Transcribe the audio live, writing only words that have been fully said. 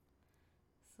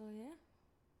So yeah,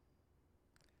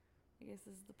 I guess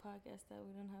this is the podcast that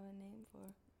we don't have a name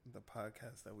for. The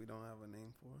podcast that we don't have a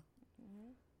name for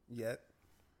Mm-hmm. yet.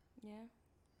 Yeah,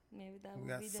 maybe that We will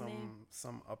got be the name.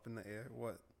 some up in the air.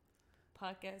 What?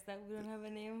 Podcast that we don't have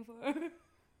a name for.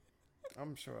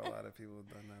 I'm sure a lot of people have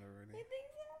done that already. You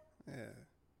think so? Yeah.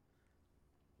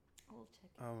 We'll check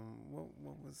it.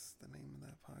 What was the name of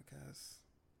that podcast?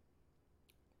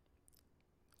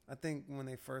 I think when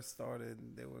they first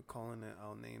started, they were calling it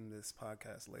 "I'll name this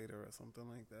podcast later" or something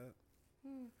like that.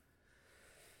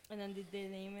 And then did they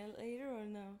name it later or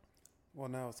no? Well,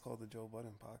 now it's called the Joe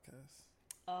Budden Podcast.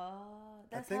 Oh,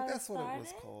 I think that's what it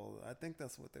was called. I think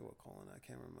that's what they were calling it. I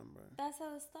can't remember. That's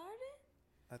how it started?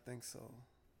 I think so.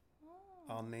 Oh.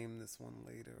 I'll name this one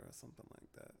later or something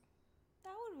like that.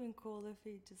 That would have been cool if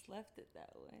he just left it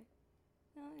that way.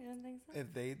 No, you don't think so?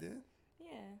 If they did?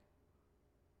 Yeah.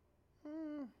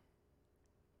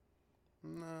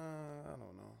 Nah, I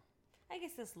don't know. I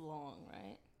guess it's long,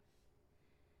 right?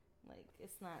 Like,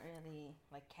 it's not really,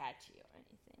 like, catchy or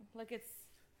anything. Like, it's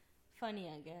funny,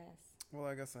 I guess. Well,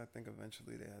 I guess I think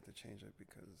eventually they had to change it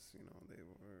because, you know, they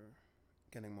were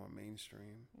getting more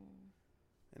mainstream.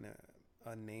 And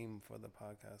a name for the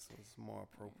podcast was more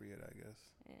appropriate, I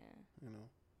guess. Yeah. You know?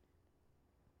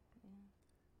 Yeah.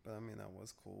 But, I mean, that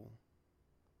was cool.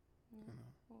 Yeah. You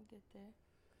know? We'll get there.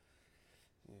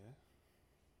 Yeah.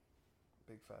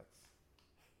 Big facts.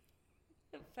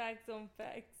 Facts on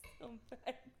facts on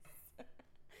facts.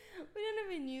 We don't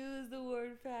even use the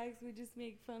word facts. We just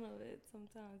make fun of it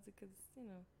sometimes because, you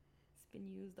know, it's been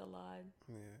used a lot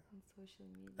Yeah. on social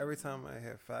media. Every time I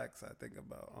hear facts, I think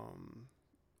about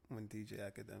when DJ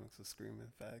Academics was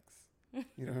screaming facts.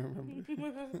 You don't remember?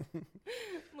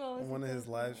 On one of his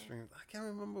live streams. I can't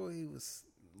remember what he was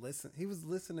listening. He was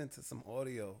listening to some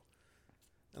audio.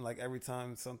 And like every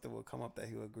time something would come up that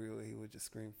he would agree with, he would just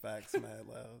scream facts mad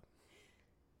loud.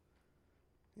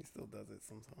 He still does it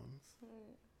sometimes.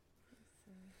 Yeah.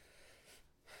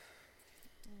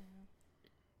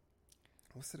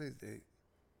 What's today's date?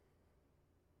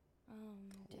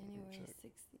 January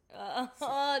 16th.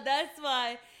 Oh, that's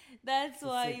why. That's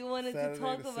why you wanted Saturday to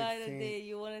talk the about it 16th. there.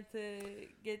 You wanted to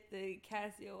get the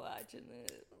Casio watch in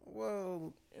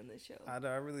the show.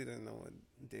 I really didn't know what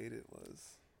date it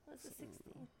was. Well, it's the 16th,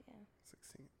 yeah.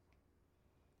 16th.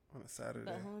 On a Saturday.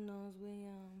 But who knows? We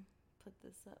put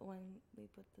this up when we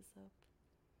put this up.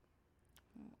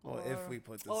 Well, if we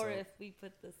put this up. Or if we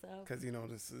put this up. Because, you know,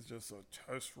 this is just a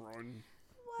test run.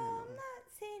 Well, I'm not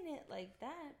saying it like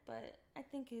that, but I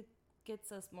think it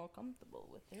gets us more comfortable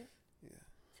with it. Yeah.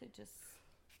 To just...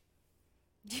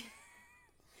 I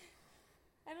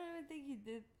don't even think you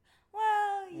did...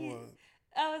 Well,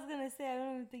 I was going to say, I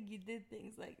don't even think you did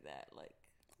things like that. Like,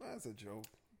 well, that's a joke.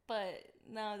 But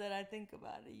now that I think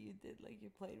about it, you did, like, you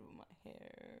played with my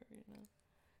hair, you know.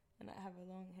 And I have a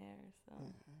long hair, so...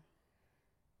 Mm-hmm.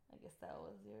 I guess that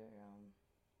was your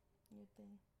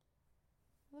thing.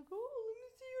 Like, oh, let me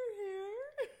see your hair.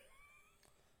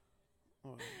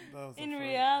 Oh, that was in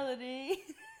reality.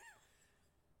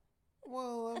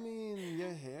 Well, I mean,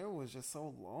 your hair was just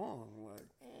so long.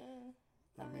 Like, yeah.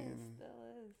 I mean, it still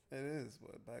is. It is,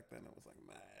 but back then it was like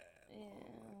mad. Yeah,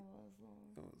 long. it was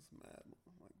long. It was mad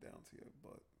long, like down to your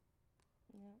butt.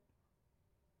 Yep.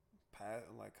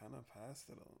 Kind of past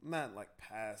it. Not like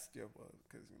past your butt,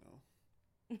 because, you know.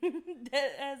 That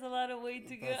has a lot of way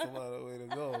to go. That's a lot of way to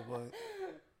go, but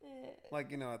yeah.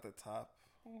 Like, you know, at the top,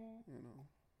 you know.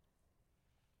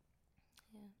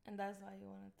 Yeah, and that's why you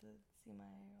wanted to see my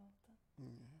hair all the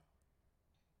time.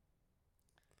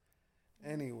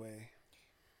 Yeah. Anyway.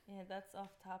 Yeah, that's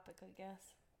off topic, I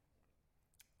guess.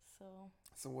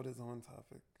 So what is on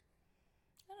topic?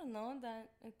 I don't know,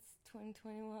 that it's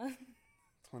 2021.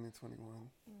 2021.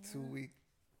 Yeah.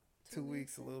 2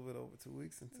 weeks, a little bit over 2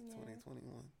 weeks into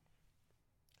 2021.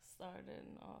 Started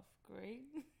off great.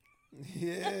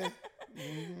 Yeah.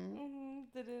 Mm-hmm.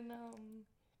 Didn't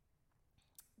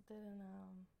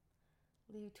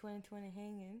leave 2020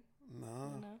 hanging. No.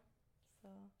 You know? So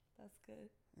that's good.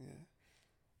 Yeah.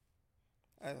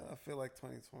 I feel like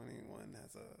 2021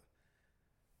 has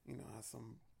has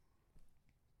some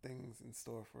things in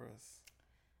store for us.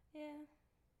 Yeah.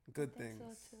 Good I things.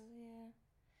 think so too, yeah.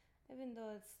 Even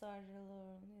though it started a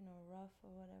little, rough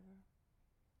or whatever.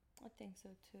 I think so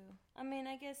too. I mean,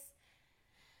 I guess,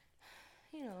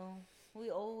 we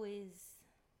always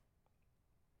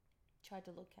try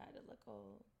to look at it like,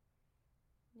 oh,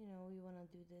 we want to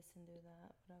do this and do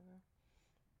that, whatever.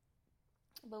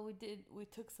 But we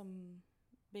took some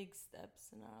big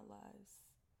steps in our lives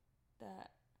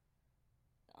that,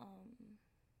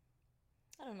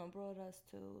 I don't know, brought us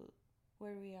to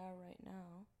where we are right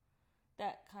now.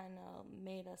 That kind of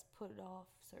made us put off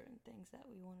certain things that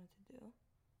we wanted to do.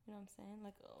 You know what I'm saying?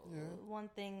 Like, one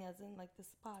thing as in, like,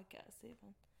 this podcast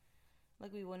even.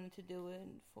 Like, we wanted to do it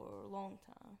for a long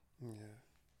time. Yeah.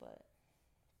 But,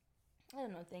 I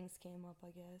don't know, things came up, I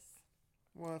guess.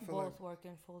 Well, I feel both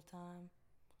working full time.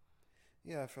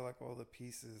 Yeah, I feel like all the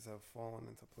pieces have fallen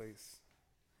into place,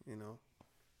 you know?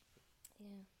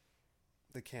 Yeah.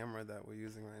 The camera that we're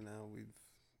using right now, we've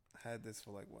had this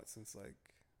for, like, what, since, like,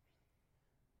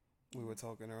 we were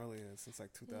talking earlier, since,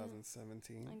 like,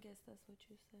 2017. I guess that's what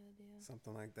you said, yeah.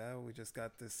 Something like that. We just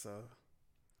got this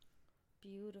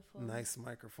beautiful, nice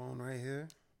microphone right here.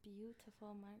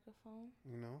 Beautiful microphone.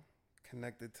 You know,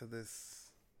 connected to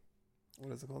this,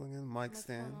 what is it called again? Mic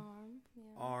stand. Arm. Yeah.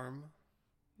 Arm.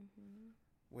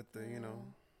 Mm-hmm. With the, you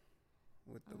know,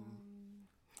 with the...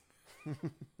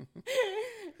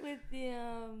 with the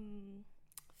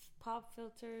pop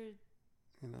filter,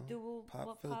 you know, dual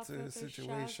pop filter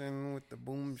situation shock. With the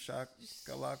boom shock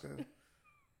galaka.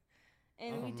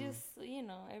 And we just, you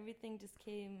know, everything just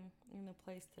came into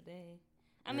place today.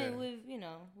 I mean,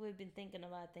 we've been thinking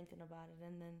about it,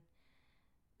 and then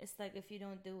it's like if you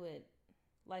don't do it,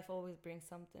 life always brings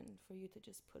something for you to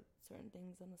just put certain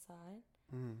things on the side.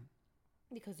 Mm.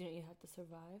 Because, you know, you have to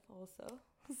survive also.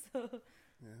 So,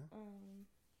 yeah.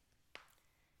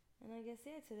 And I guess,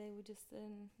 today we just,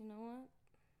 you know what?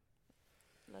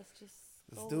 Let's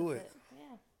go do with it.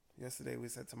 Yeah. Yesterday we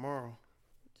said tomorrow.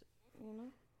 You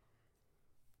know?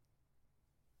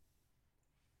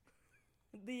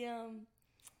 The,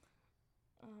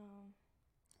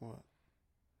 what?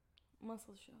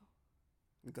 Muscle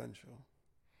show. Gun show.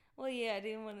 Well, yeah, I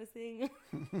didn't want to sing.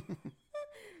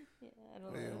 I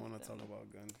don't know. You don't want to talk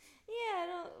about guns. Yeah, I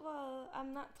don't. Well,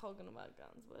 I'm not talking about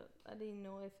guns, but I didn't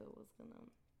know if it was gonna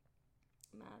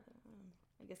matter.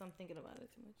 I guess I'm thinking about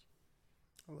it too much.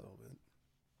 A little bit.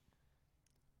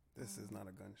 This is not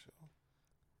a gun show.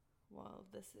 Well,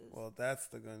 this is. Well, that's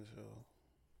the gun show.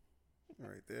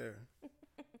 Right there. We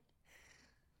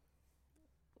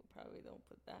probably don't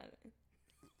put that in.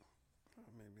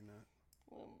 Maybe not.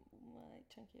 Well, my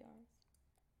chunky arms.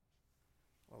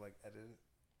 Or like edit it.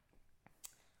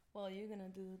 Well, you're gonna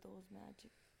do those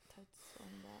magic touches on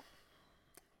that.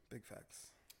 Big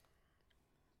facts.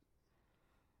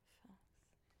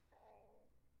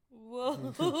 Whoa.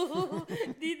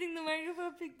 Do you think the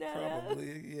microphone picked that up?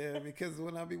 Probably, yeah, because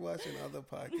when I be watching other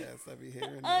podcasts, I be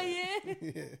hearing Oh, that. yeah?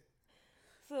 Yeah.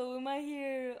 So we might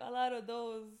hear a lot of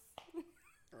those.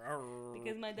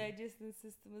 Because my digestive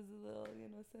system is a little, you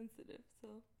know, sensitive,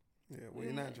 so. Yeah, well,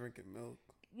 you're not drinking milk.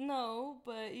 No,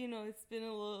 but, you know, it's been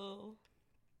a little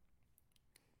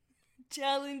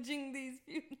challenging these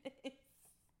few days.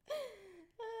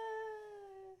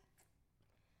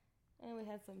 And we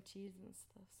had some cheese and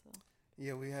stuff, so.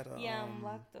 Yeah, we had a... Yeah, I'm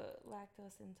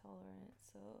lactose intolerant,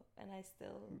 so... And I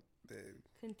still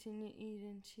continue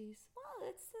eating cheese. Well,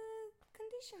 it's a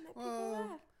condition that people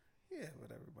have. Yeah,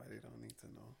 but everybody don't need to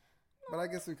know. No. But I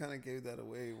guess we kind of gave that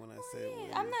away when I said...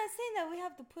 Yeah. I'm not saying that we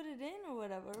have to put it in or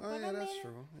whatever. Oh, but yeah, I that's mean,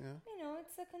 true, yeah. You know,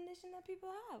 it's a condition that people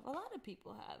have. A lot of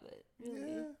people have it,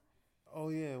 really. Yeah. Oh,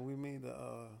 yeah, we made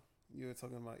the... you were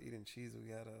talking about eating cheese. We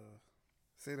got a...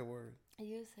 Say the word.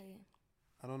 You say it.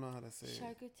 I don't know how to say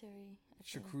Charcuterie.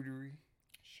 Charcuterie.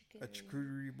 A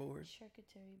charcuterie board.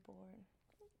 Charcuterie board.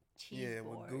 Cheese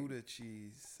board. With Gouda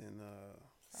cheese and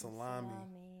salami.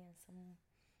 And some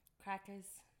crackers.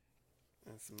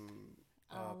 And some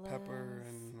pepper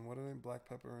and what are they? Black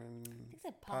pepper and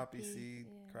poppy seed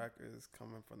crackers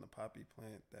coming from the poppy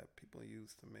plant that people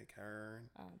use to make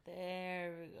heroin. Oh,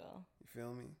 there we go. You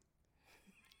feel me?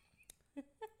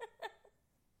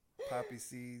 Poppy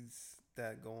seeds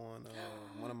that go on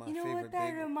one of my favorite. You know what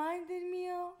that reminded me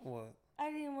of? What?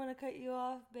 I didn't want to cut you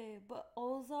off, babe, but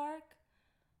Ozark.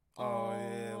 Oh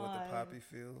yeah, with the poppy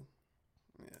field.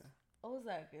 Yeah.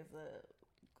 Ozark is a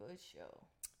good show.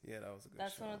 Yeah, that was a good show.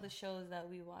 That's one of the shows that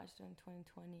we watched in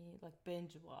 2020, like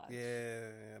binge watch.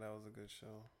 Yeah, that was a good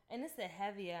show. And it's a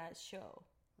heavy ass show.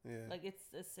 Yeah. Like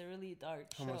it's a really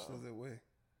dark show. How much does it weigh?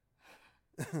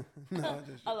 No,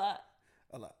 just a lot.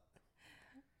 A lot.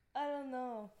 I don't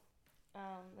know.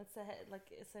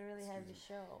 It's a really heavy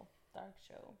show, dark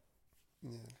show.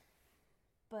 Yeah.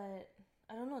 But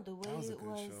I don't know the way was it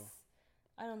was. Show.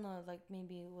 I don't know, like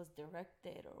maybe it was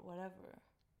directed or whatever.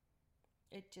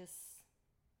 It just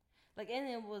and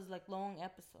it was like long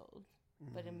episodes,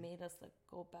 but it made us like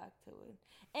go back to it,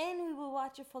 and we would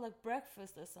watch it for like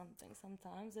breakfast or something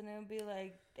sometimes, and it would be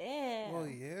like, damn. Well,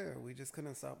 yeah, we just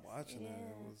couldn't stop watching it.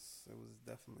 It was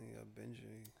definitely a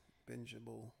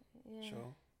bingeable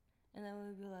show. And then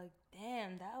we'd be like,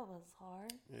 damn, that was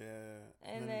hard. Yeah.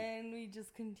 And then we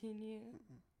just continue.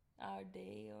 our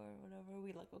day or whatever,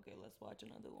 we like, okay, let's watch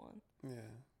another one.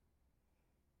 Yeah.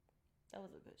 That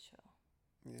was a good show.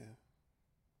 Yeah.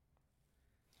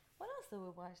 What else did we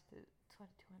watch in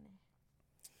 2020?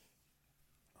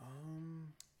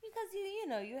 Because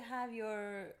you have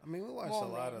your. I mean, we watched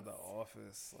moments. A lot of The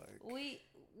Office. Like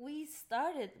we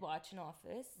started watching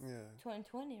Office. Yeah.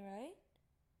 2020, right?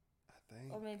 I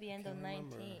think. Or maybe end of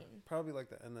 19. Probably like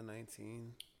the end of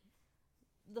 19.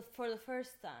 For the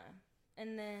first time,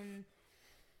 and then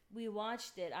we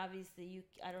watched it. Obviously,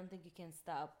 I don't think you can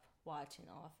stop watching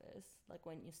Office like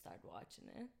when you start watching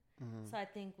it. Mm-hmm. So I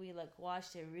think we like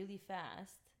watched it really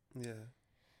fast. Yeah.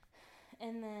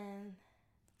 And then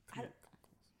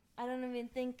I don't even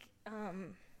think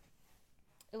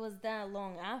it was that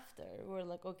long after. We're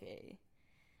like, okay.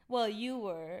 Well, you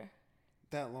were.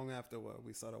 That long after what?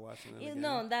 We started watching it again?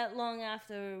 No, that long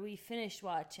after we finished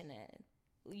watching it.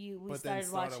 We started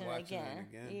watching it again.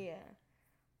 Yeah.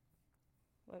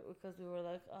 But because we were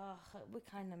like, oh, we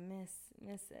kind of miss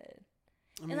it.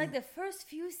 I mean, and like the first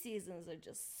few seasons are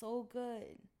just so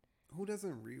good. Who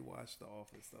doesn't rewatch The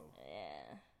Office though?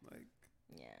 Yeah. Like.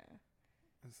 Yeah.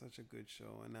 It's such a good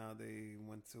show, and now they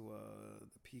went to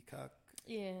the Peacock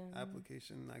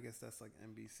application. I guess that's like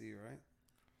NBC, right?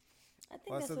 I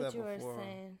think that's what you were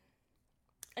saying.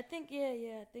 I think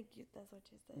I think that's what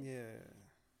you said. Yeah.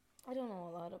 I don't know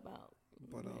a lot about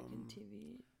American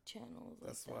TV channels.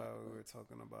 That's why we were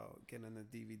talking about getting a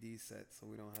DVD set, so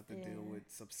we don't have to deal with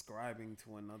subscribing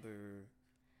to another.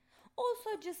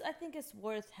 Also, just I think it's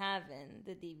worth having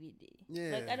the DVD.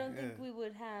 Yeah, like I don't think we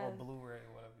would have or Blu-ray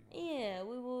or whatever.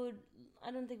 We would. I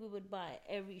don't think we would buy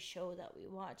every show that we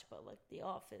watch, but like The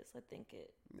Office, I think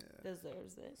it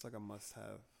deserves it. It's like a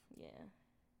must-have. Yeah,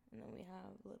 and then we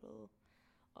have little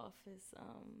Office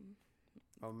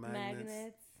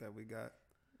magnets that we got.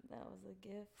 That was a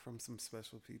gift from some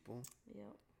special people.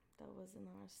 Yep, that was in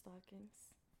our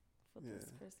stockings for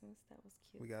this Christmas. That was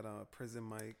cute. We got a prison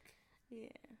mic. Yeah.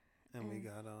 And we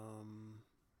got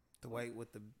Dwight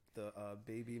with the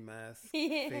baby mask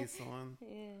face on.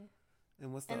 Yeah.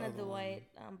 And what's the other one? And the Dwight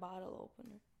bottle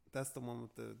opener. That's the one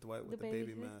with the Dwight with the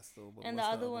baby mask though. But and the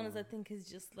other one is I think is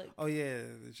just like. Oh yeah,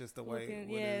 it's just the Dwight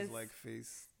with his like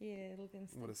face. Yeah, looking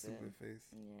stupid. With a stupid face.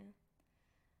 Yeah.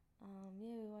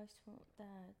 Yeah, we watched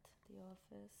that, The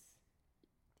Office,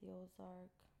 The Ozark.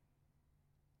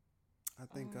 I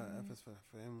think F is for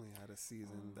Family had a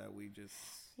season that we just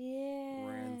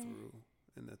ran through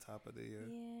in the top of the year.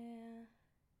 Yeah.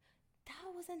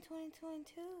 That was in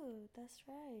 2022. That's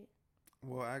right.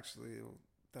 Well, actually,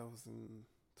 that was in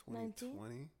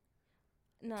 2020.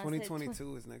 No,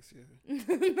 2022 is next year.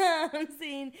 No, I'm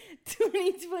saying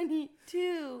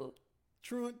 2022.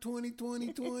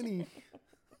 2020.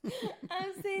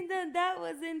 I'm saying that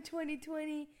was in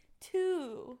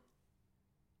 2022.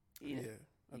 Yeah.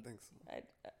 I think so.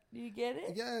 Do you get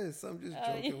it? Yes, I'm just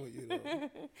joking with you though.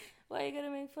 Why you gotta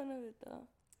make fun of it though?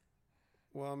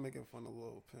 Well, I'm making fun of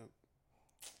Lil Pimp.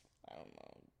 I don't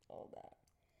know all that.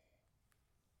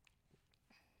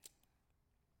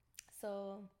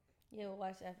 So,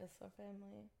 watch F is for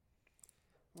Family.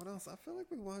 What else? I feel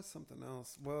like we watched something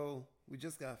else. Well, we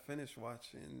just got finished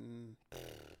watching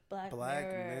Black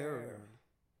Mirror.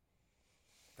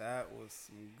 That was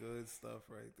some good stuff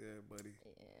right there, buddy.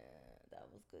 Yeah, that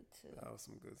was good too. That was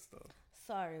some good stuff.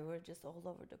 Sorry, we're just all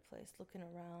over the place looking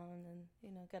around and,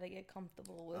 gotta get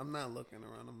comfortable with. I'm not looking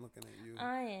around, I'm looking at you.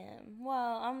 I am.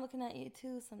 Well, I'm looking at you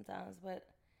too sometimes, but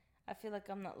I feel like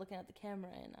I'm not looking at the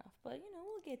camera enough. But,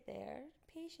 we'll get there.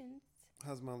 Patience.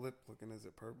 How's my lip looking? Is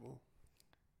it purple?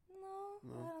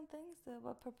 No, I don't think so.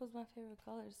 But purple's my favorite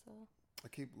color, so. I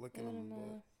keep looking at them,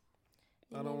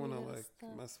 but I don't want to,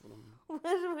 mess with them.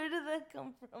 Where did that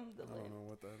come from, the lint? I don't know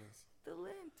what that is. The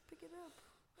lint. Pick it up.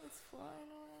 It's flying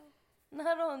around.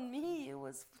 Not on me. It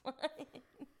was flying.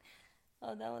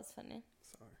 Oh, that was funny.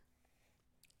 Sorry.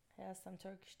 He has some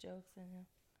Turkish jokes in him.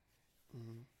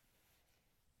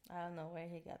 Mm-hmm. I don't know where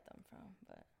he got them from,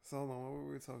 but. So, hold on. What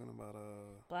were we talking about?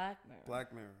 Black Mirror.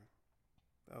 Black Mirror.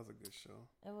 That was a good show.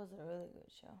 It was a really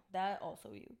good show. That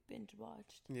also you binge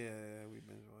watched. Yeah, we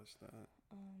binge watched that.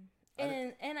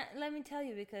 And let me tell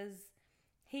you, because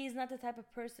he's not the type of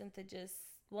person to just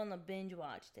want to binge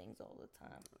watch things all the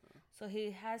time. So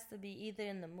he has to be either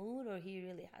in the mood or he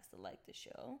really has to like the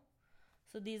show.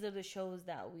 So these are the shows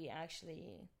that we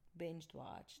actually binged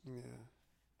watched. Yeah.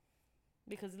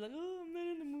 Because he's like, oh, I'm not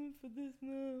in the mood for this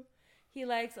now. He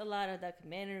likes a lot of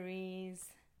documentaries.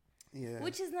 Yeah.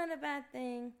 Which is not a bad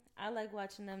thing. I like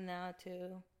watching them now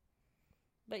too.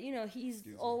 But he's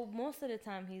most of the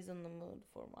time he's in the mood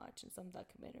for watching some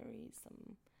documentaries,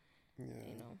 some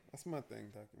that's my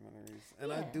thing, documentaries.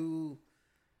 And I do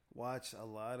watch a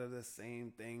lot of the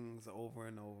same things over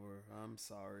and over. I'm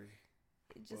sorry.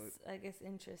 Just, I guess,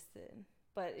 interested.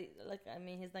 But, he's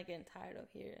not getting tired of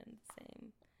hearing the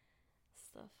same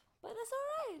stuff. But that's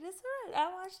alright. That's alright.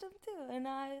 I watched them too. And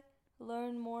I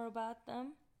learned more about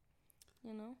them.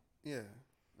 You know? Yeah.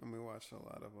 And we watch a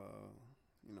lot of,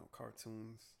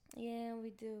 cartoons. Yeah,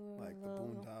 we do. Like the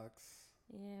Boondocks.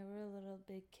 Yeah, we're little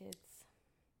big kids.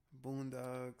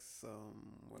 Boondocks.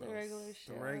 What else? Regular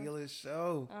Show. The Regular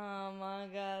Show. Oh my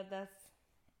God,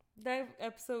 that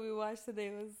episode we watched today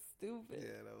was stupid.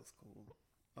 Yeah, that was cool.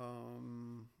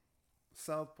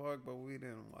 South Park, but we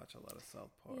didn't watch a lot of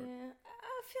South Park. Yeah,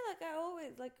 I feel like I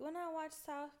always when I watch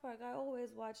South Park, I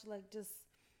always watch just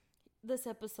this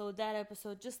episode, that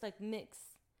episode, just mix.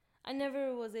 I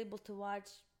never was able to watch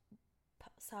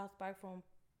South Park from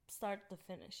start to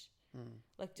finish.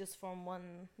 Just from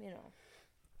one,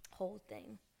 whole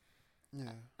thing.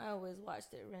 Yeah. I always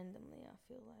watched it randomly, I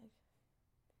feel like.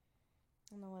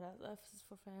 I don't know what else. F is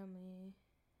for family.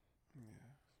 Yeah.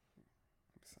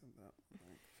 We said that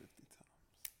 50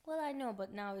 times. Well, I know,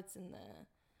 but now it's in the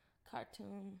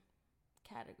cartoon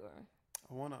category.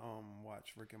 I want to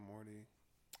watch Rick and Morty.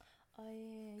 Oh,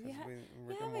 yeah.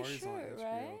 Rick and Morty's on HBO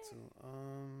right? too.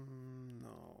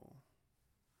 No.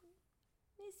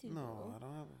 Yes, you No, do. I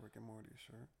don't have a Rick and Morty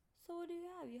shirt. So what do you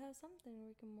have? You have something,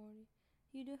 Rick and Morty.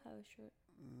 You do have a shirt.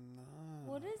 Nah.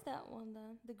 What is that one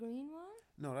then? The green one?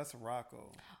 No, that's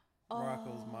Rocco.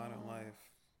 Rocco's Modern Life.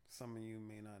 Some of you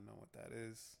may not know what that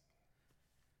is.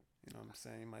 You know what I'm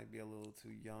saying? You might be a little too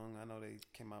young. I know they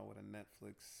came out with a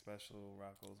Netflix special,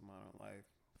 Rocco's Modern Life.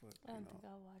 But I don't think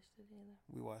I watched it either.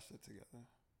 We watched it together.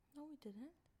 No, we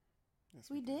didn't. Yes,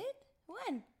 we did?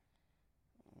 When?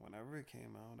 Whenever it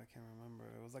came out, I can't remember.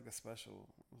 It was like a special.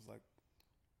 It was like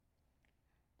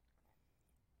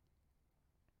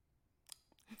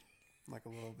a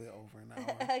little bit over an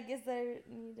hour. I guess I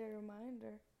need a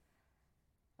reminder.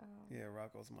 Yeah,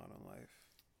 Rocco's Modern Life.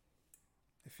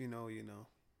 If you know, you know.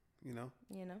 You know?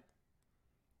 You know.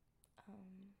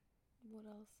 What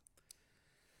else?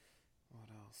 What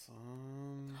else?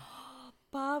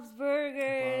 Bob's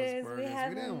Burgers. Bob's Burgers.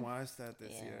 We didn't watch that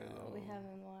this year, though. We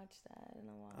haven't watched that in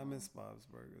a while. I miss Bob's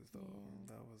Burgers, though. Yeah.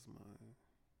 That was my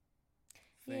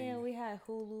thing. Yeah, we had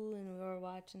Hulu, and we were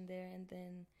watching there, and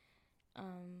then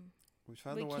we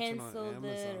tried to watch it on Amazon.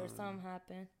 It or something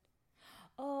happened.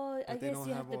 Oh, but I guess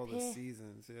you have to pay. They don't have all the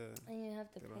seasons, yeah. And you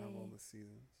have to pay. They don't have all the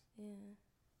seasons. Yeah.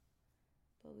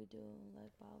 But we do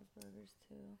like Bob's Burgers,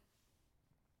 too.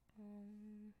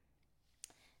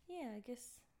 Yeah, I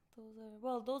guess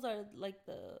those are like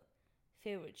the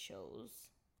favorite shows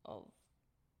of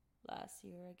last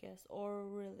year, I guess, or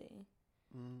really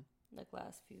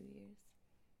last few years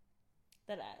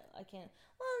that I can't.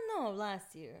 Well, no,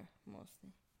 last year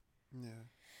mostly. Yeah.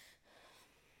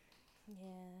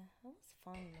 Yeah, it was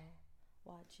fun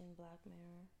though, watching Black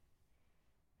Mirror,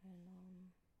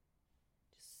 and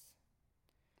just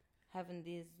having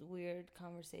these weird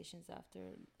conversations after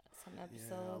some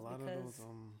episodes. Yeah, a lot of those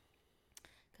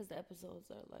because the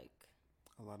episodes are like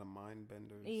a lot of mind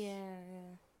benders.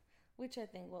 Yeah, which I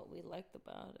think what we liked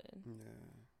about it.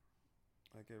 Yeah,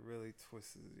 like it really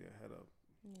twists your head up.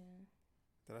 Yeah.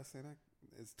 Did I say that?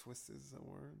 Is twist is a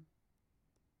word?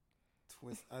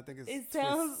 Twist. I think it's. It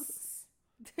sounds.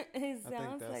 It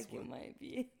sounds like it might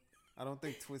be. I don't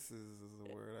think twist is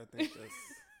a word. I think that's.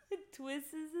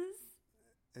 Twists is.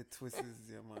 It twists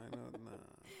your mind. Nah.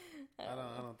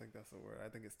 I don't think that's a word. I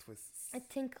think it's twists. It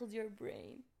tinkled your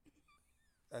brain.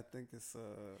 I think it's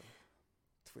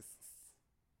twists.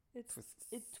 It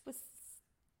twists.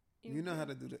 You know how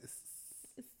to do this.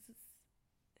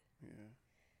 Yeah.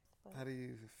 But how do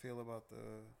you feel about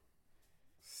the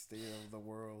state of the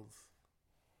world?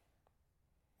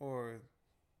 Or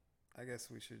I guess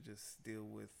we should just deal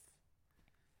with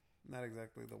not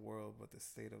exactly the world, but the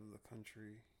state of the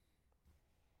country.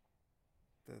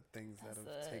 The things that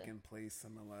have taken place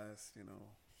in the last,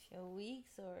 few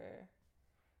weeks, or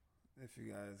if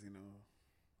you guys,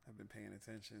 have been paying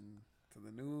attention to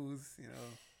the news,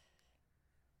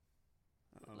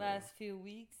 last few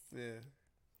weeks. Yeah.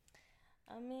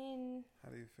 I mean,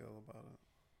 how do you feel about it?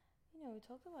 We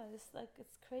talked about it.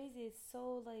 It's crazy. It's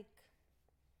so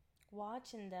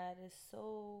watching that is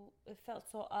so. It felt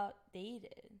so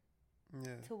outdated.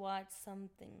 Yeah. To watch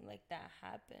something like that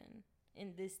happen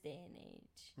in this day and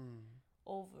age.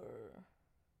 Over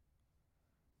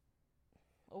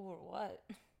what?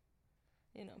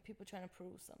 People trying to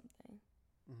prove something.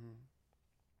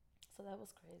 So that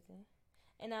was crazy.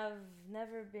 And I've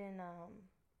never been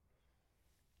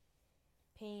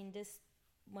paying this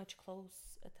much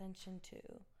close attention to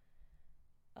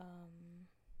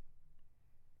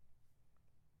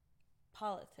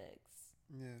politics.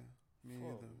 Yeah, me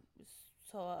either.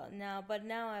 So now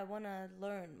I want to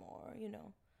learn more,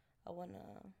 I want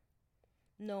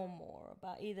to know more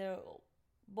about either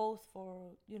both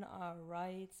for, our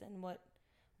rights and what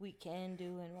we can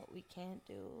do and what we can't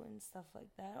do and stuff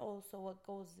like that. Also, what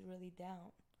goes really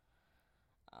down.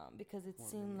 Because it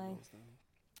seemed really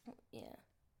like, yeah,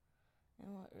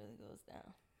 and what really goes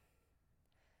down.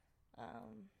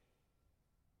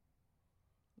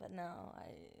 But now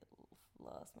I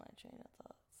lost my train of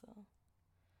thought. So,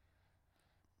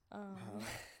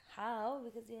 how?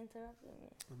 Because you interrupted me.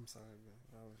 I'm sorry,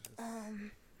 but I was just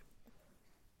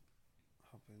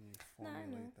helping you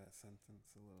formulate that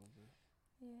sentence a little bit.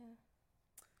 Yeah.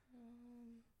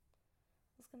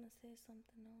 I was gonna say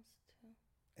something else too.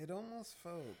 It almost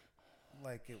felt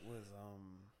like it was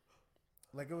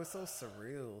so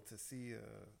surreal to see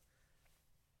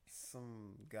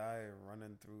some guy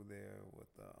running through there with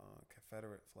the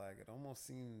Confederate flag. It almost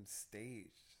seemed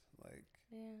staged. Like,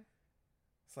 yeah,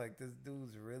 it's like this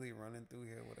dude's really running through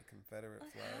here with a Confederate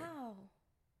flag.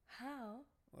 How?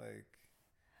 Like,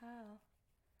 how?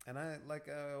 And I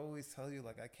always tell you,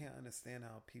 like, I can't understand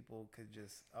how people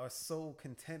are so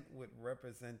content with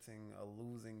representing a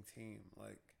losing team.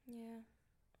 Like, yeah.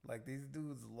 Like, these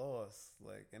dudes lost.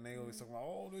 Like, and they always talk about,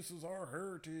 oh, this is our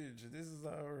heritage. This is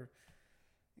our,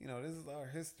 this is our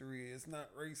history. It's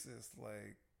not racist.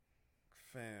 Like,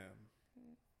 fam.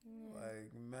 Yeah.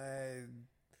 Like, mad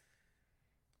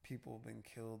people have been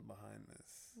killed behind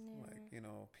this. Yeah. Like,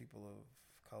 people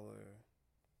of color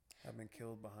have been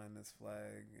killed behind this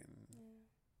flag. And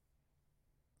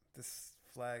this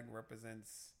flag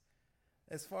represents,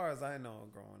 as far as I know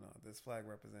growing up, this flag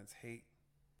represents hate.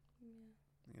 Yeah.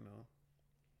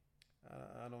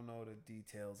 I don't know the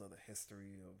details of the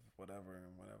history of whatever,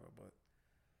 but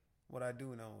what I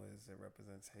do know is it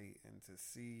represents hate. And to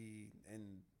see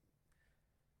in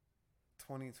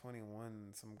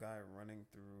 2021 some guy running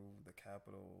through the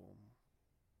Capitol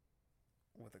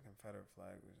with a Confederate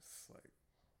flag was just like,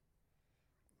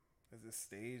 is this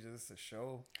staged? Is this a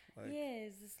show? Like, yeah,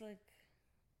 is this like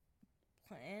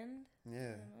planned?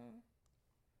 Yeah.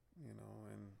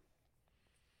 And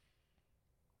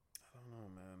I don't know,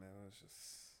 man. It was just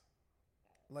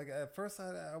like, at first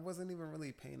I wasn't even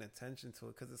really paying attention to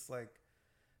it because it's like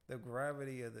the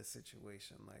gravity of the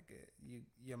situation. Like,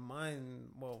 your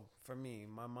mind. Well, for me,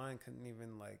 my mind couldn't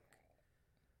even like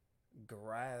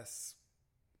grasp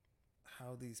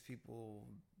how these people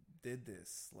did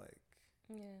this.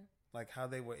 Like how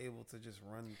they were able to just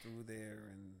run through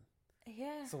there and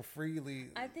so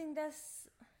freely. I think that's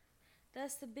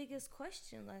the biggest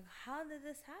question. Like, how did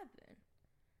this happen?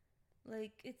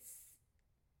 Like,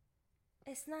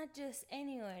 it's not just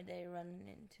anywhere they're running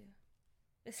into.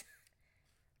 It's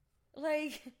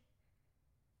like,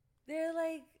 they're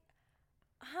like,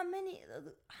 how many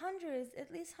hundreds,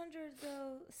 at least hundreds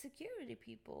of security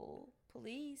people,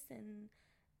 police and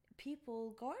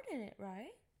people guarding it,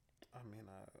 right? I mean,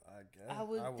 I guess I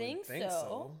would think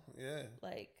so. Yeah.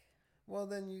 Like, well,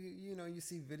 then you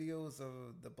see videos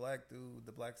of the black dude,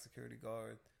 the black security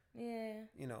guard. Yeah.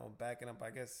 Backing up. I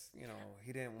guess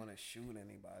he didn't want to shoot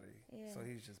anybody, so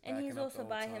he's just backing up. And he's also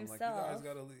by time. himself. Like, you guys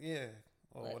gotta,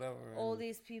 or like, whatever. All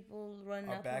these people running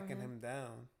are up backing on him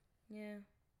down. Yeah.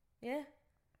 Yeah.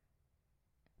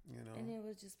 And he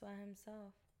was just by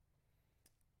himself.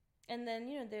 And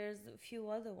then there's a few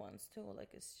other ones too.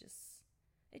 Like,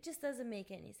 it just doesn't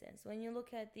make any sense when you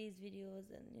look at these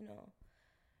videos and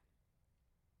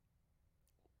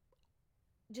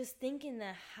just thinking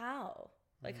that how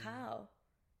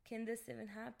can this even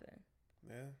happen?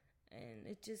 Yeah. And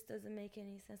it just doesn't make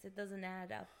any sense. It doesn't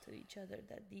add up to each other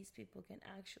that these people can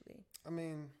actually. I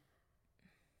mean,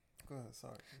 go ahead.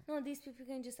 Sorry. No, these people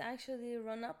can just actually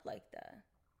run up like that.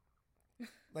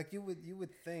 Like, you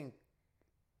would think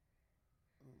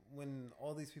when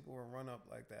all these people will run up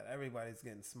like that, everybody's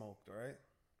getting smoked, right?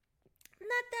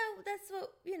 Not that. That's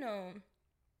what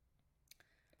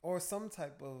Or some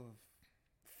type of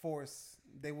force.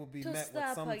 They will be met stop,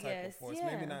 with some type of force.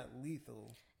 Yeah. Maybe not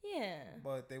lethal. Yeah.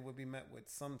 But they would be met with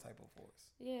some type of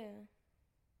force. Yeah.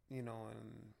 And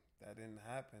that didn't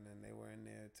happen. And they were in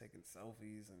there taking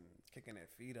selfies and kicking their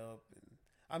feet up. And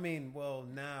I mean, well,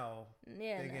 now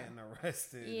they're getting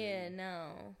arrested. Yeah, and,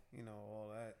 no. All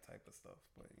that type of stuff.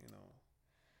 But,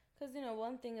 Because,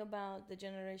 one thing about the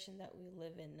generation that we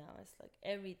live in now is like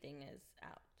everything is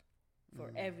out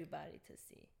for everybody to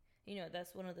see.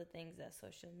 That's one of the things that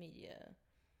social media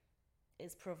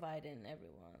is providing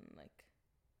everyone. Like,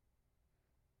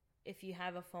 if you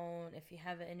have a phone, if you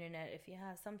have an internet, if you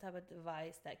have some type of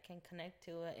device that can connect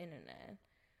to an internet,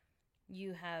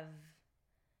 you have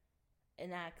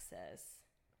an access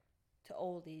to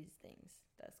all these things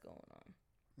that's going on.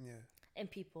 Yeah. And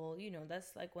people, you know,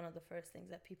 that's like one of the first things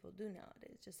that people do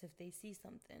nowadays. Just if they see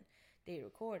something, they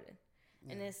record it.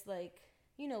 Yeah. And it's like,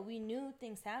 you know, we knew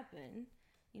things happen.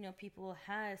 You know, people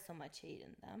had so much hate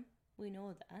in them. We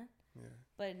know that. Yeah.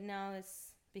 But now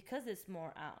it's because it's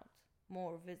more out,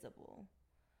 more visible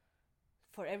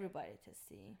for everybody to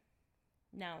see.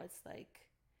 Now it's like,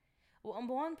 well, on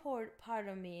one part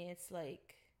of me, it's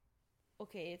like,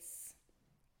 okay,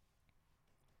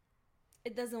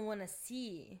 it doesn't want to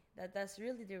see that that's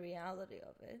really the reality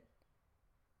of it.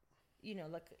 You know,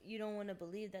 like, you don't want to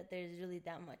believe that there's really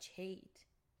that much hate.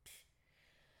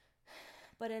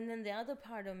 But and then the other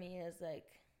part of me is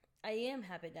like, I am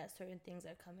happy that certain things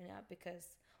are coming out,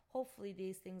 because hopefully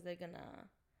these things are gonna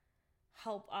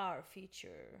help our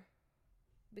future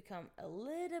become a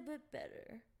little bit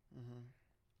better. Mm-hmm.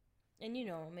 And, you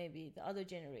know, maybe the other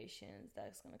generations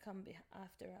that's gonna come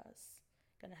after us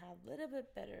gonna have a little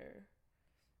bit better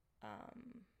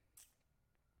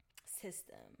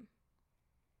system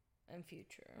and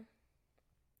future.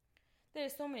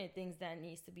 There's so many things that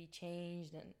needs to be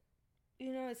changed, and,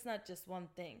 you know, it's not just one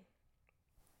thing.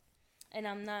 And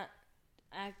I'm not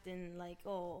acting like,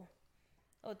 oh,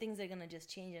 things are gonna just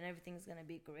change and everything's gonna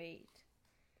be great.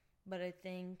 But I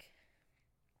think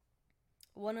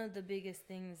one of the biggest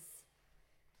things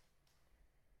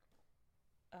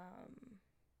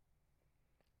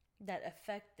that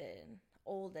affected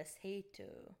all this hate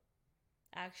to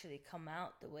actually come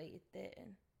out the way it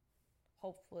did,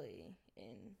 hopefully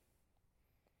in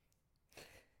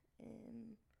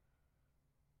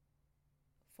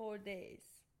 4 days,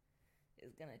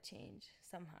 is gonna change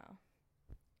somehow.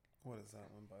 What is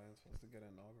that when Biden's supposed to get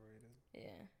inaugurated?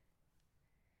 Yeah.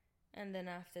 And then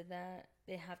after that,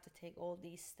 they have to take all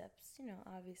these steps. You know,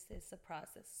 obviously it's a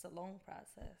process. It's a long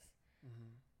process.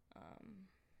 Mm-hmm.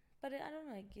 But I don't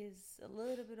know, it gives a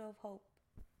little bit of hope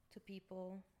to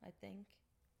people, I think.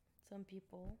 Some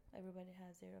people, everybody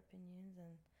has their opinions,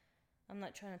 and I'm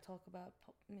not trying to talk about,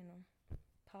 you know,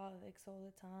 politics all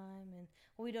the time, and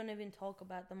we don't even talk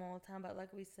about them all the time, but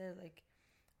like we said, like,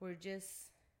 we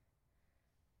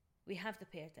have to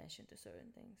pay attention to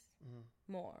certain things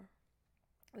more.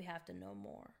 We have to know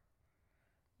more,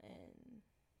 and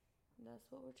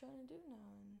that's what we're trying to do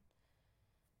now, and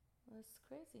that's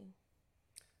crazy.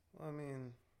 Well, I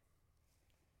mean,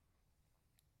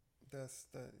 that's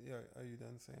that. Yeah, are you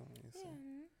done saying what you said?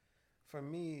 Yeah. For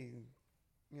me,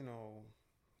 you know,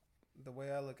 the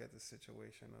way I look at the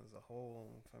situation as a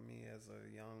whole, for me as a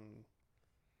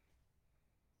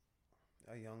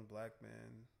young black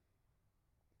man,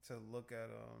 to look at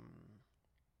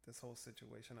this whole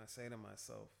situation, I say to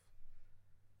myself,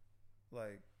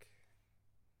 like,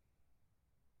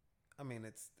 I mean,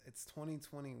 it's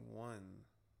 2021,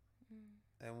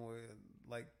 and we're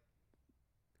like,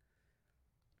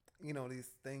 you know,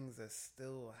 these things are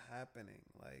still happening.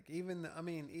 Like, even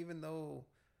though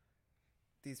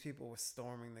these people were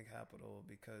storming the Capitol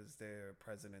because their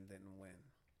president didn't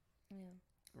win. Yeah.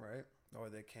 Right? Or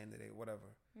their candidate,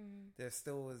 whatever. Mm-hmm. There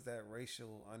still is that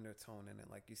racial undertone in it.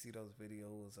 Like, you see those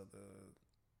videos of the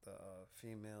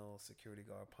female security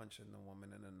guard punching the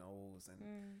woman in the nose, and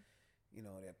you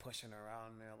know, they're pushing her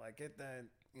out, and they're like, get that,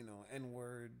 you know,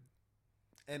 N-word,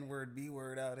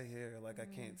 B-word out of here. Like, I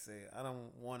can't say it. I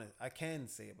don't want to. I can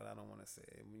say it, but I don't want to say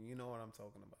it. I mean, you know what I'm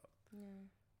talking about. Yeah.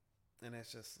 And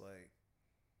it's just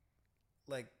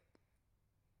like,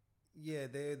 yeah,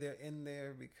 they're in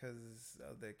there because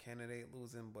of their candidate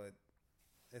losing, but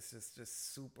it's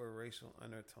just super racial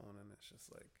undertone, and it's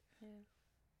just like,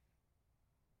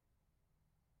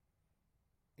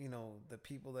 you know, the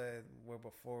people that were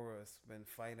before us been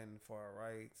fighting for our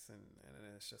rights, and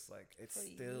it's just like, it's for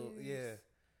still years.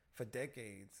 For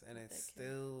decades, and it's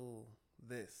still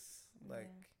this,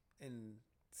 like, in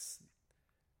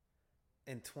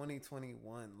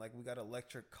 2021, like, we got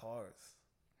electric cars.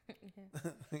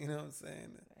 You know what I'm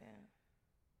saying?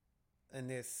 Yeah. And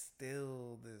there's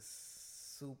still this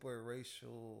super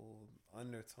racial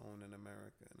undertone in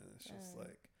America, and it's just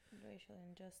like racial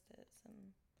injustice,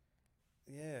 and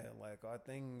like, our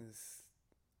things,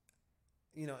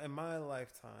 you know, in my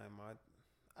lifetime,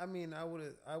 I mean, I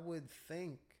would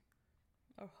think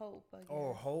or hope, I guess.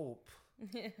 Or hope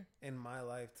in my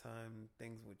lifetime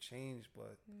things would change,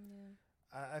 but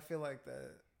I feel like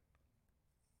that,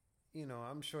 you know,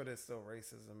 I'm sure there's still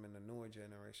racism in the newer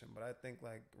generation, but I think,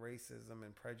 like, racism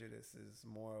and prejudice is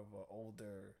more of an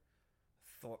older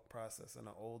thought process and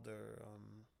an older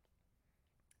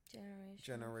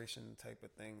generation type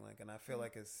of thing. Like, and I feel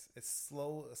like it's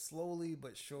slowly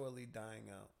but surely dying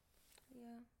out.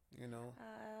 Yeah. You know?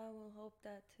 I will hope hope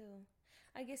that too.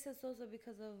 I guess it's also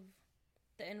because of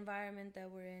the environment that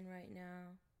we're in right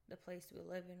now, the place we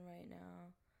live in right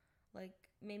now. Like,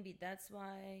 maybe that's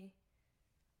why,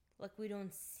 like, we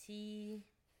don't see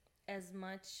as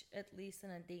much, at least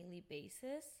on a daily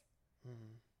basis,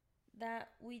 that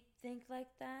we think like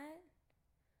that.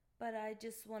 But I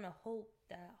just want to hope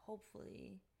that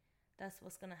hopefully that's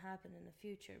what's going to happen in the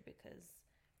future, because,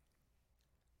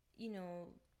 you know,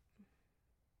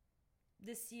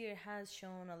 this year has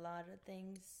shown a lot of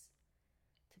things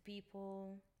to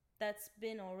people that's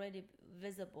been already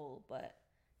visible, but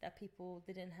that people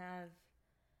didn't have,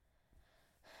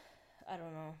 I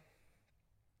don't know,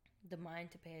 the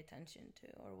mind to pay attention to,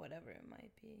 or whatever it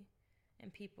might be.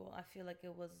 And people, I feel like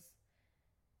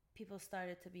people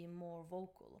started to be more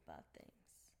vocal about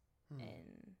things.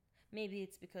 And maybe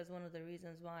it's because one of the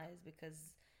reasons why is because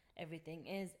everything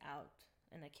is out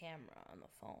in a camera, on the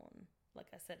phone, like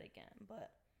I said again.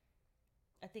 But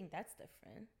I think that's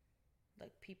different.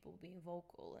 Like, people being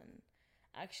vocal and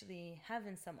actually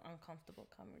having some uncomfortable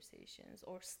conversations,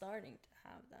 or starting to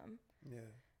have them.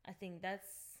 Yeah. I think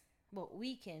that's what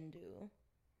we can do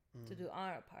to do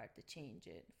our part to change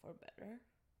it for better,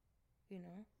 you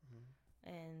know?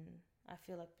 And I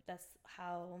feel like that's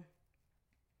how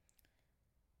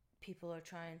people are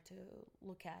trying to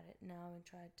look at it now and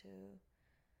try to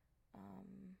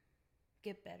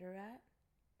get better at.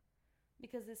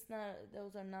 Because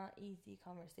those are not easy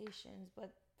conversations,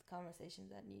 but conversations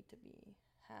that need to be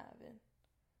had, and,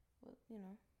 you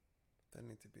know, that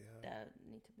need to be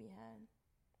had.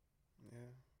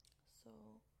 Yeah. So,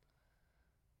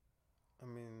 I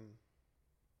mean,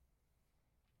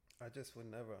 I just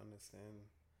would never understand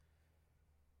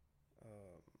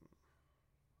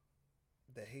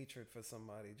the hatred for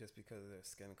somebody just because their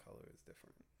skin color is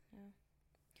different. Yeah.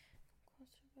 Come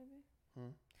closer, baby.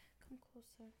 Come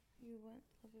closer. You went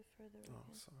a little bit further.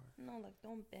 Oh, sorry. No, like,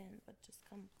 don't bend, but just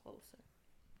come closer.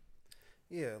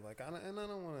 Yeah, like, I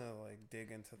don't want to, like,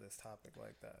 dig into this topic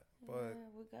like that. But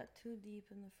yeah, we got too deep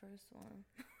in the first one.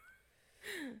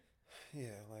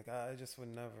 Yeah, like, I just would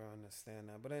never understand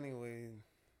that. But anyway,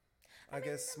 I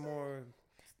guess more.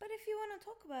 But if you want to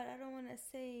talk about it, I don't want to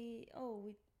say, oh,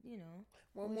 we, you know.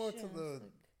 Well, more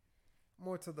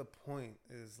to the point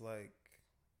is, like,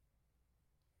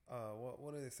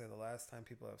 what did they say? The last time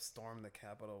people have stormed the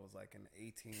Capitol was like in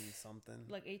 18 something,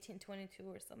 like 1822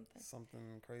 or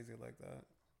something crazy like that.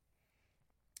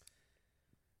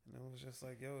 And it was just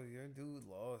like, yo, your dude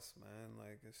lost, man.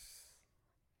 Like, it's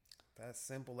that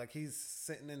simple. Like, he's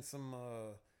sitting in some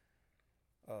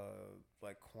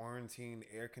like quarantine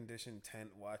air conditioned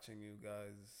tent watching you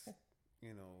guys,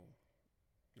 you know,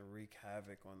 wreak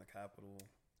havoc on the Capitol.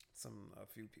 A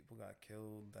few people got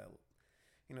killed. That,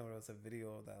 you know, there was a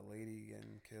video of that lady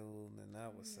getting killed, and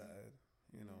that was sad,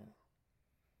 you know.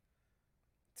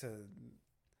 To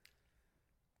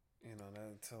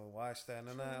watch that,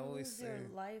 and I always say, your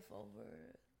life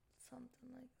over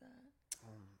something like that.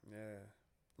 Yeah,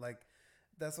 like,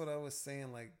 that's what I was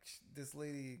saying. Like, this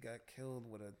lady got killed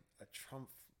with a Trump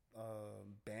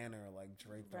banner, like,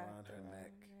 draped around her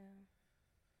neck. Yeah.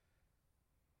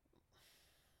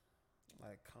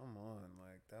 Like, come on,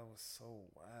 like, that was so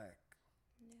whack.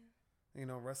 Yeah. You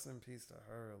know, rest in peace to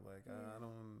her. Like, I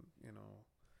don't, you know,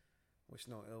 wish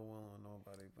no ill will on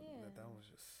nobody, but that was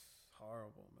just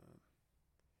horrible, man.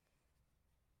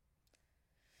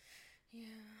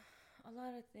 Yeah, a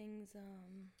lot of things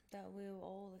that we'll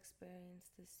all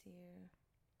experience this year.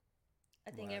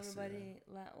 I think everybody,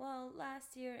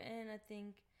 last year, and I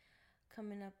think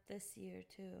coming up this year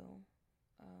too.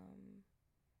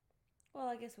 Well,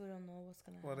 I guess we don't know what's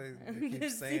gonna happen. Well, they keep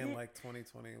saying like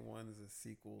 2021 is a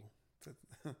sequel to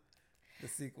the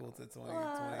sequel to 2020.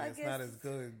 Well, it's not as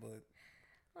good, but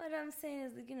what I'm saying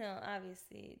is, you know,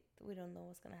 obviously we don't know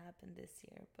what's gonna happen this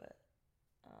year, but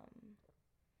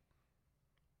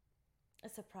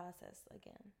it's a process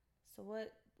again. So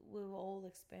what we all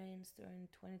experienced during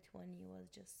 2020 was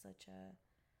just such a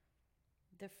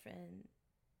different,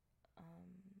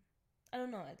 I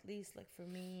don't know, at least like for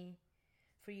me,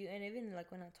 for you, and even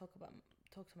like when I talk to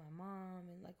my mom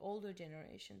and like older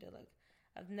generation, they're like,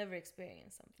 I've never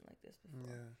experienced something like this before.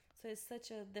 Yeah. So it's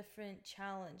such a different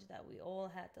challenge that we all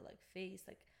had to like face,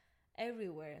 like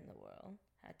everywhere in the world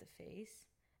had to face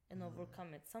and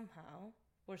overcome it somehow.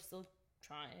 We're still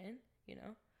trying, you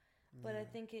know, but I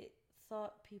think it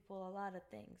taught people a lot of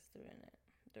things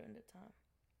during the time.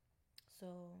 So,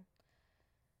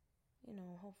 you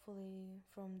know, hopefully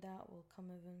from that will come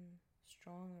even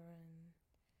stronger and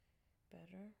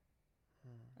better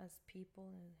as people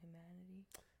and humanity.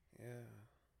 Yeah.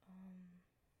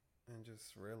 And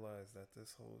just realize that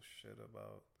this whole shit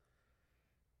about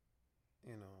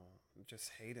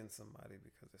just hating somebody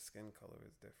because their skin color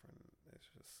is different. It's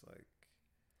just like,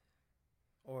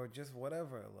 or just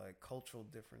whatever, like cultural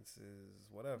differences,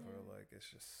 whatever. Like, it's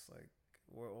just like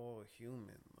we're all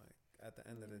human. Like, at the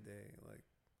end of the day, like,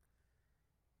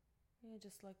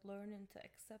 just like learning to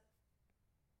accept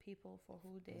people for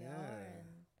who they are.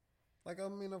 And like, I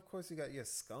mean, of course you got your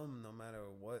scum no matter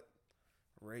what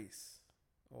race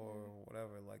or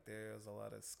whatever. Like, there's a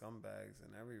lot of scumbags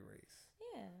in every race.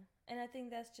 Yeah, and I think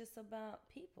that's just about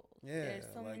people. Yeah, there's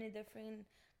so many different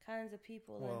kinds of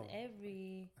people in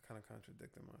every. I kind of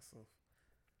contradicted myself.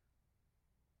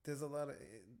 There's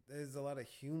a lot of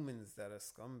humans that are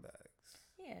scumbags.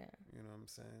 Yeah, you know what I'm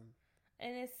saying.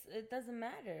 And it doesn't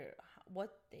matter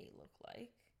what they look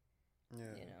like.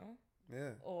 Yeah,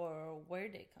 Yeah, or where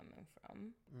they coming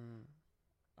from.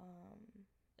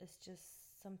 It's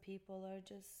just some people are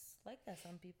just like that.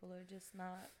 Some people are just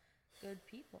not good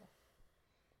people.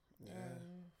 Yeah.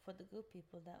 And for the good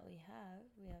people that we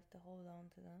have to hold on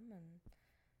to them,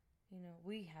 and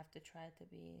we have to try to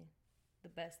be the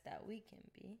best that we can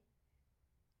be,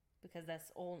 because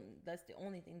that's the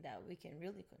only thing that we can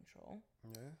really control.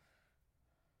 Yeah.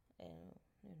 And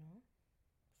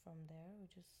from there we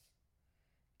just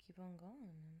keep on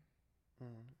going,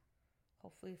 and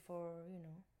hopefully for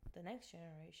the next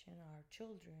generation, our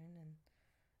children,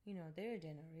 and their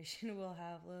generation will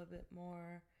have a little bit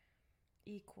more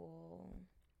equal,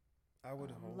 I would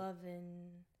hope,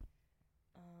 loving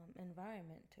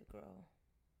environment to grow.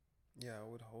 Yeah, I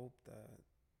would hope that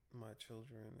my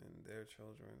children and their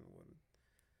children would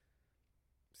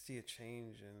see a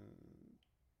change in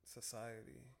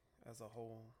society as a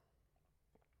whole.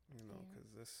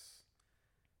 Because this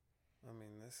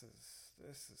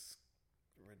is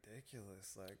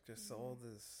ridiculous. Like, just all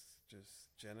this just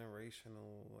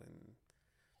generational, and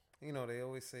they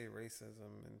always say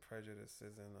racism and prejudice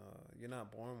isn't you're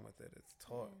not born with it, it's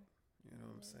taught. You know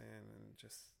what I'm saying? And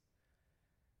just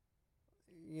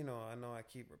I know I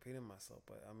keep repeating myself,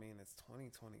 but I mean, it's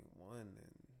 2021, and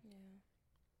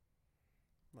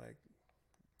like,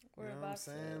 you know what I'm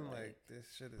saying? Like, this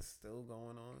shit is still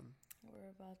going on.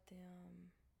 We're about to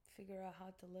figure out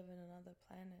how to live in another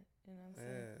planet. You know what I'm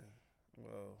saying? Yeah.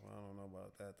 Well, I don't know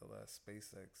about that. The last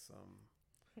SpaceX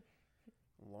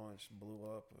launch blew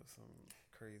up or some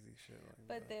crazy shit like that.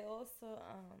 But they also,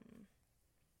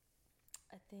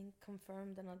 I think,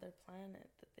 confirmed another planet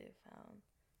that they found.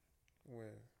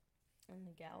 Where? In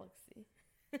the galaxy.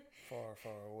 Far,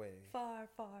 far away. Far,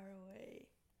 far away.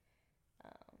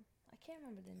 I can't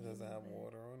remember the name. Does it have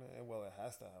water on it? Well, it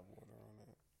has to have water on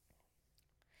it.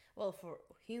 Well, for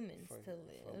humans to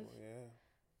live. Yeah.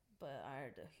 But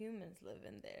are the humans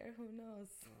living there? Who knows?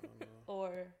 I don't know.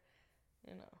 Or, I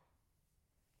don't know.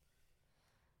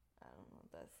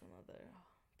 That's another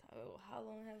topic. How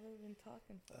long have we been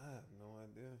talking for? I have no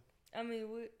idea. I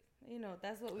mean,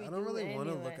 that's what we do. I don't really want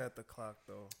to look at the clock,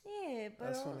 though. Yeah, but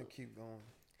I just want to keep going.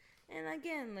 And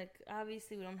again, like,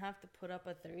 obviously we don't have to put up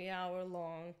a 3-hour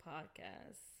long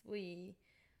podcast. We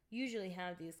usually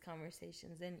have these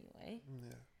conversations anyway.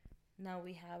 Yeah. Now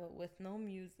we have it with no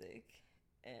music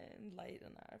and light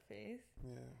on our face.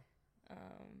 Yeah.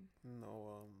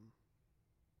 No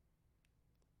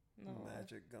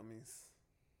magic gummies.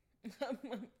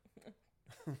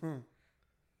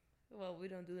 Well, we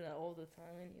don't do that all the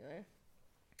time anyway.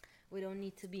 We don't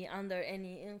need to be under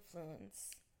any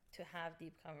influence to have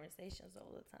deep conversations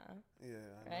all the time.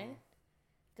 Yeah, I right?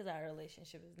 Because our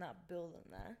relationship is not built on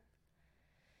that.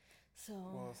 So.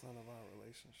 Well, it's not about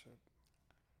relationship.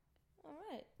 All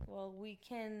right. Well, we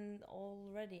can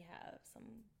already have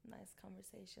some nice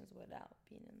conversations without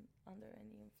being under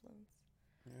any influence.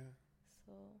 Yeah.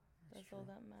 So that's all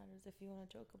that matters. If you want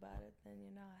to joke about it,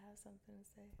 then I have something to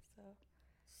say.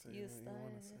 So you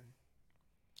want to say.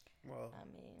 Well, I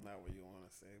mean, not what you want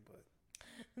to say, but.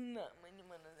 Not what you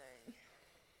want to say.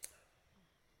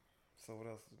 So what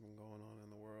else has been going on in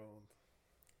the world?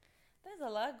 There's a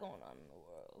lot going on in the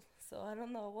world. So I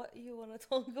don't know what you want to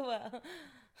talk about.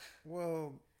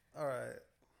 Well, all right.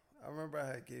 I remember I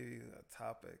had gave you a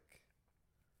topic.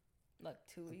 Like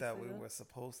 2 weeks that ago? we were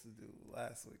supposed to do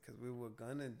last week, because we were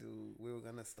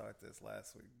gonna start this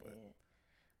last week, but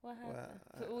what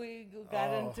happened? We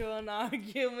got into an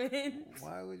argument.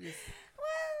 Why would you?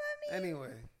 Well, I mean,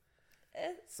 anyway,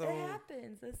 it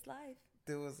happens. It's life.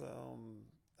 There was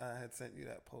I had sent you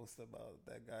that post about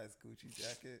that guy's Gucci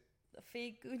jacket. The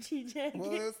fake Gucci jacket.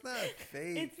 Well, it's not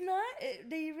fake. It's not.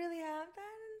 Do you really have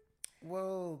that?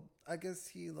 Well, I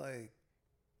guess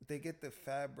they get the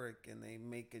fabric and they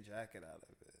make a jacket out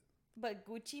of it. But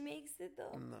Gucci makes it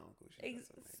though. No, Gucci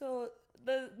doesn't make so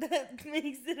that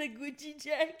makes it a Gucci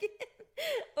jacket,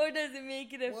 or does it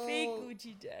make it a fake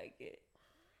Gucci jacket?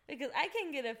 Because I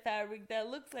can get a fabric that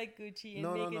looks like Gucci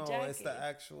and make a jacket. No, it's the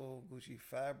actual Gucci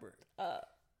fabric.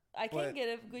 I can get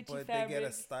a Gucci fabric. But they get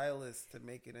a stylist to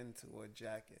make it into a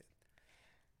jacket.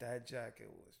 That jacket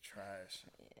was trash.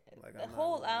 Yeah, like the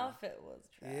whole outfit was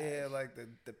trash. Yeah, like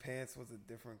the pants was a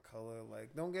different color.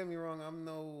 Like, don't get me wrong, I'm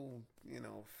no,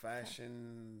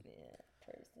 fashion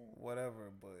person.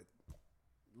 Whatever, but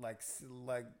like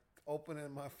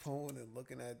opening my phone and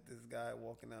looking at this guy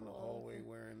walking down the hallway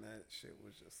wearing that shit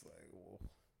was just like, whoa.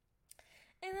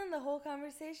 And then the whole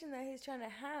conversation that he's trying to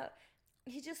have,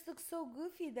 he just looks so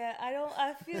goofy that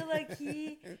I feel like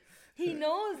he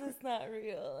knows it's not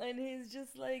real, and he's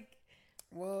just like,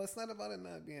 well, it's not about it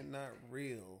not being not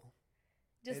real.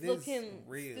 Just looking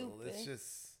real. Stupid. It's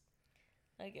just,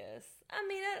 I guess. I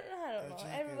mean, I don't know.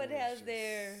 Everybody has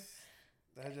their.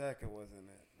 That jacket wasn't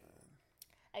it.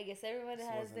 I guess everybody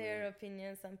has their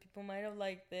opinion. Some people might have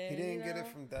liked it. He didn't get it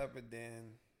from Dapper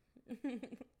Dan.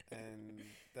 And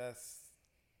that's,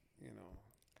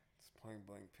 it's point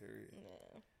blank period.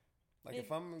 Yeah. Like,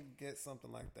 if I'm going to get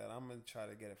something like that, I'm going to try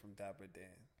to get it from Dapper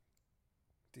Dan.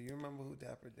 Do you remember who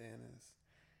Dapper Dan is?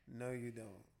 No, you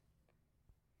don't.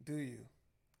 Do you?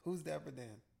 Who's Dapper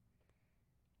Dan?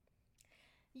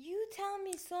 You tell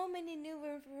me so many new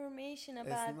information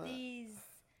about these.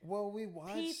 Well, we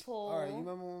watched people. All right, you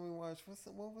remember when we watched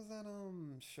what was that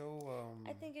show?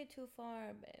 I think you're too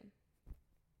far, babe.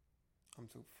 I'm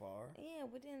too far? Yeah,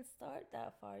 we didn't start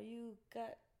that far. You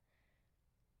got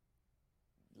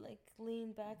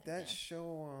leaned back. That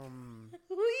show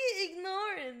Who you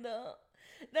ignoring though?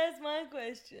 That's my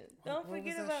question. Don't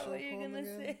forget about what you're gonna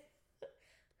say.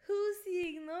 Who's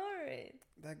he ignoring?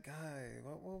 That guy.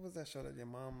 What was that show that your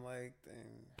mom liked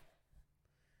and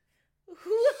who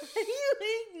are you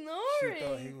ignoring? She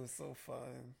thought he was so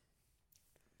fine.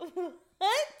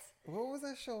 What? What was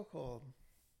that show called?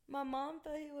 My mom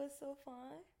thought he was so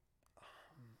fine.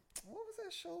 What was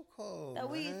that show called? That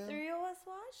we three of us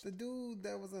watched? The dude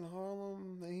that was in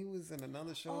Harlem and he was in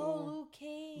another show. Oh, Luke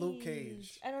Cage. Luke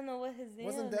Cage. I don't know what his name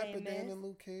is. Wasn't Dapper Dan in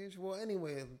Luke Cage? Well,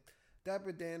 anyway,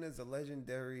 Dapper Dan is a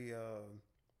legendary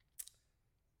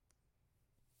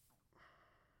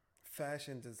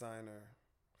fashion designer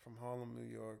from Harlem, New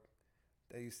York.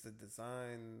 They used to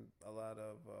design a lot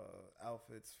of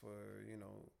outfits for,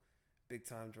 big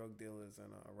time drug dealers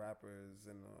and rappers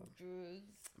in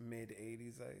mid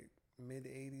 80s,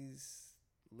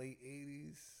 late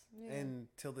 80s, and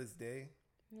till this day.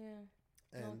 Yeah.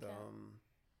 And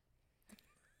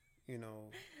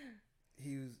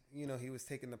he was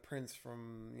taking the prints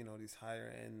from these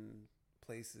higher end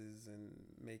places and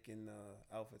making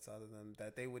outfits out of them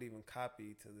that they would even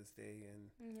copy to this day.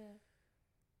 And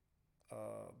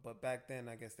but back then,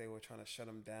 I guess they were trying to shut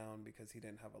him down because he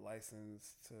didn't have a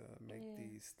license to make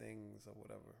these things or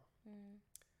whatever.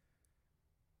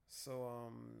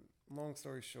 So, long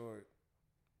story short,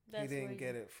 he didn't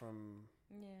get it from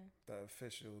the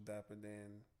official Dapper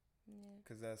Dan.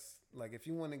 Because that's, like, if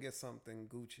you want to get something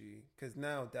Gucci, because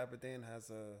now Dapper Dan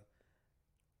has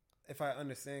if I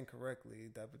understand correctly,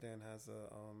 Dapper Dan has a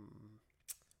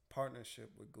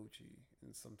partnership with Gucci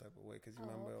in some type of way. Because you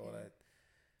remember all that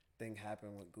thing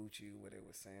happened with Gucci where they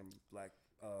were saying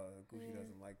Gucci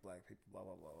doesn't like black people, blah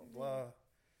blah blah blah blah.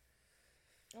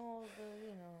 All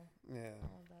the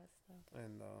all that stuff.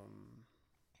 And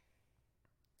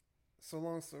so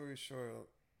long story short,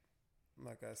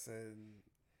 like I said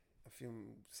a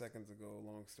few seconds ago,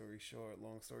 long story short,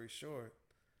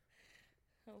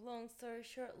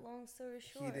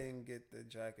 he didn't get the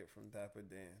jacket from Dapper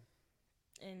Dan.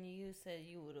 And you said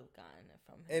you would have gotten it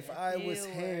from him. If I was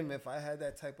him, if I had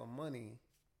that type of money,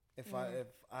 if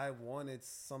I wanted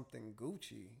something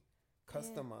Gucci,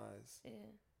 customized,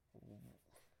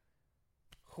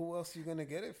 who else you gonna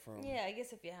get it from? Yeah, I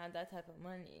guess if you had that type of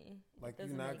money, like you're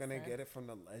not gonna get it from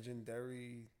the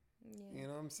legendary. You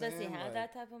know what I'm saying? Does he have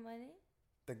that type of money?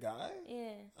 The guy?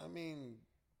 Yeah. I mean,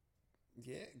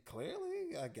 yeah,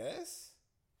 clearly, I guess.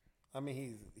 I mean,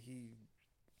 he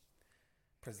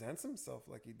presents himself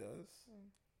like he does.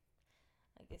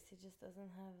 I guess he just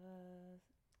doesn't have a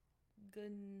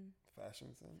good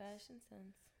fashion sense.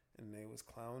 And they was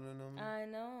clowning him. I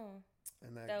know.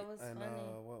 And that was funny.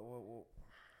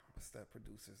 What's that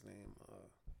producer's name?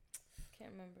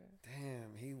 Can't remember.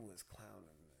 Damn, he was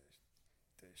clowning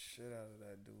the shit out of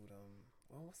that dude.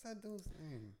 What's that dude's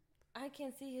name? I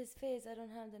can't see his face. I don't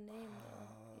have the name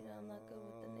though. I'm not good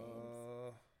with the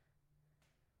names.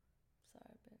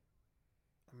 Sorry, but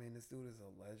I mean, this dude is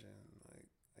a legend, like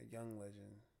a young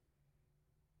legend.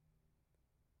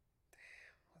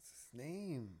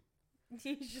 name?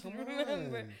 You should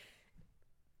remember. On.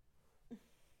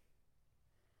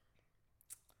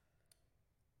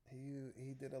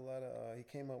 He did a lot of. He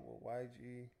came up with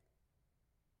YG.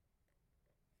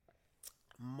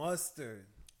 Mustard.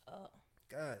 Oh.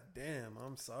 God damn!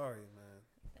 I'm sorry, man.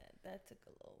 That took a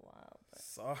little while. But,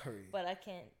 sorry. But I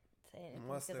can't say anything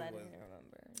because I didn't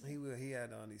remember. He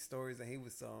had on these stories, and he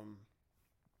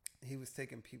was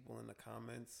taking people in the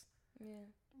comments. Yeah.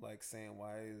 Like saying,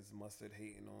 why is Mustard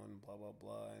hating on blah blah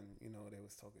blah, and you know they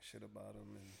was talking shit about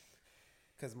him, and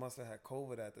because Mustard had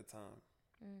COVID at the time.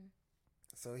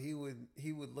 So he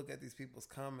would look at these people's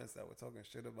comments that were talking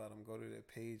shit about him, go to their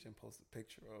page and post a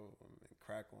picture of him and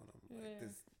crack on him like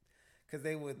this, because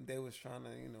they was trying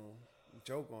to, you know,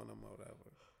 joke on him or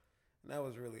whatever, and that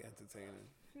was really entertaining.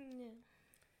 Yeah.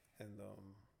 And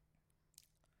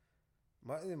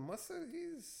Mustard,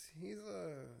 he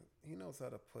knows how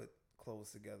to put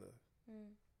clothes together.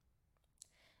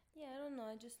 Yeah, I don't know.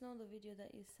 I just know the video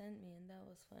that you sent me, and that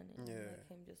was funny. Yeah. Like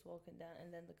him just walking down,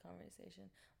 and then the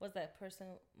conversation. Was that person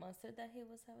Mustard that he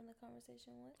was having the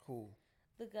conversation with? Who?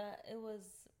 The guy. It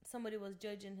was somebody was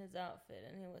judging his outfit,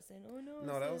 and he was saying, "Oh no."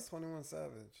 No, that was 21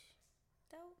 Savage.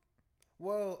 That.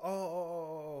 Well,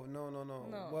 no.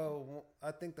 Well,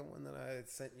 I think the one that I had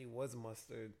sent you was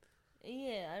Mustard.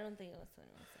 Yeah, I don't think it was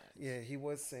 21 Savage. Yeah, he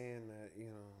was saying that, you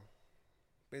know,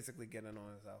 basically getting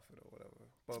on his outfit or whatever.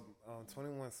 But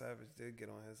 21 Savage did get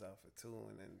on his outfit too,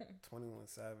 and then 21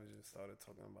 Savage started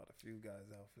talking about a few guys'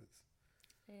 outfits.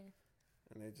 Yeah.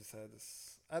 And they just had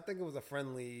this. I think it was a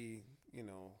friendly, you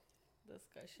know,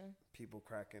 discussion. People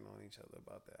cracking on each other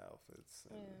about their outfits.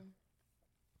 And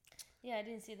yeah, I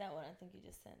didn't see that one. I think you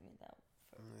just sent me that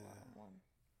one.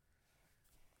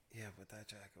 Yeah, but that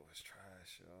jacket was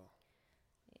trash, yo.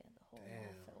 Yeah, the whole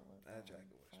outfit was. That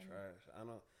jacket was trash. I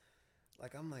don't.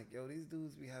 Like, I'm like, yo, these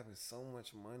dudes be having so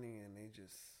much money and they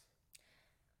just...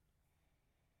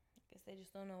 I guess they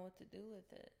just don't know what to do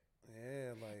with it.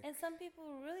 Yeah, like... And some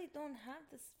people really don't have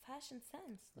this fashion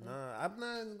sense. Like, nah, I'm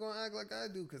not going to act like I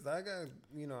do, because I got,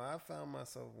 you know, I found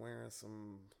myself wearing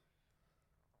some,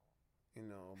 you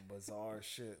know, bizarre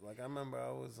shit. Like, I remember I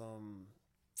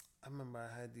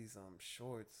had these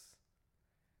shorts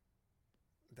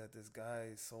that this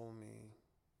guy sold me.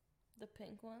 The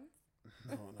pink ones?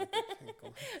 No, not the pink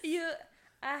one.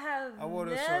 I wore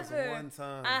those shorts one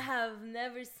time. I have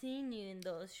never seen you in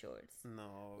those shorts.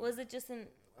 No. Was it just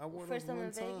I wore first those time one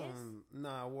in time. Vegas? No,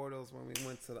 I wore those when we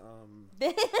went to the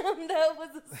Damn, that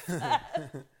was a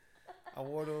sad. I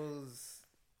wore those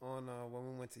on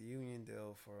when we went to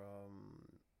Uniondale for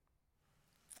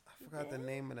I forgot the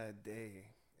name of that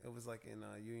day. It was like in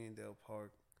Uniondale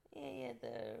Park. Yeah,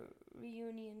 the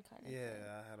reunion kind of thing.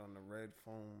 Yeah, I had on the red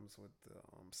foams with the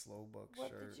Slowbuck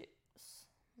shirt.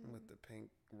 With the pink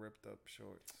ripped up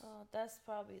shorts. Oh, that's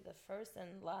probably the first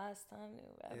and last time you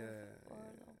ever. Yeah.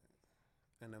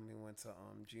 And then we went to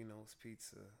Gino's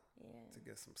Pizza to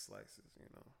get some slices, you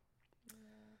know.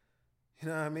 Yeah. You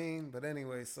know what I mean? But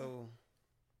anyway, so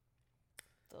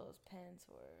those pants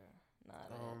were not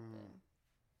it.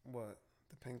 What?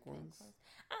 The pink ones?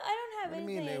 I don't have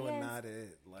anything against... What do you mean they were not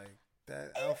it? Like,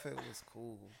 that outfit was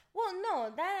cool. Well, no,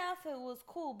 that outfit was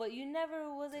cool, but you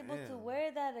never was able to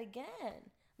wear that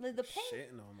again. Like the pink.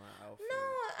 Shitting on my outfit. No,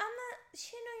 I'm not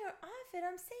shitting on your outfit.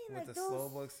 I'm saying with like the those.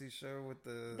 Slowbucks t-shirt with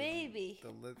the baby.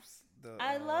 the lips.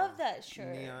 I love that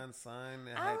shirt. Neon sign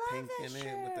that had pink in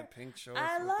it with the pink shorts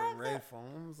with the red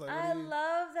foams. Like, I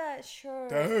love that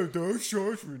shirt. Those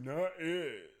shorts were not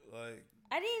it. Like,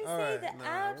 I didn't say the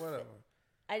outfit. Whatever.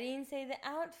 I didn't say the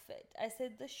outfit. I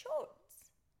said the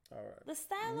shorts. All right. The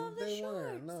style of the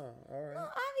shorts. No, all right. No,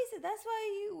 obviously that's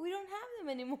why we don't have them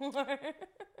anymore.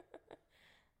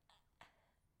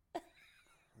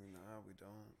 Nah, we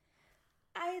don't.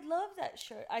 I love that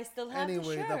shirt. I still have the shirt.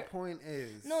 Anyway, the point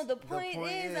is... No, the point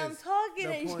is I'm talking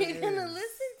and you're going to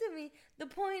listen to me. The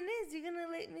point is you're going to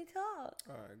let me talk.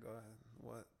 All right, go ahead.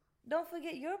 What? Don't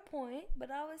forget your point, but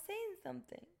I was saying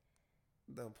something.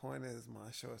 The point is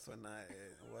my shorts are not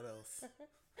it. What else?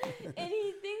 And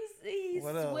he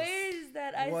swears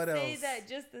that I say that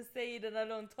just to say it and I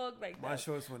don't talk like that. My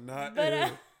shorts were not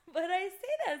it. But I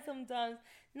say that sometimes.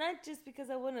 Not just because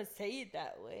I want to say it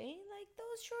that way. Like,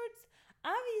 those shorts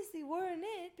obviously weren't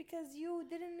it because you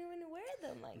didn't even wear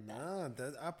them like that. Nah,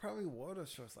 I probably wore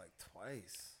those shorts like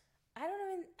twice. I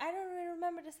don't even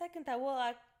remember the second time. Well,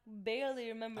 I barely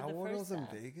remember the first time. I wore those in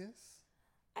Vegas?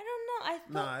 I don't know. I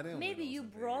thought I didn't maybe you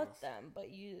brought Vegas. them, but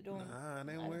you don't. Nah, I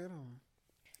didn't wear them.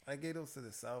 I gave those to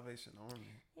the Salvation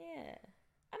Army. Yeah.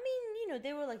 I mean,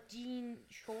 they were like jean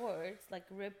shorts, like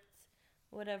ripped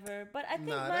whatever. But I think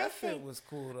nah, my that thing, fit was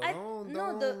cool though. I, Don't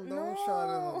no,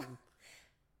 try to.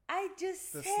 I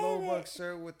just The said Slowbuck it.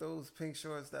 shirt with those pink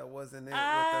shorts that wasn't it with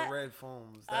I, the red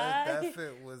foams. I, That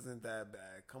fit wasn't that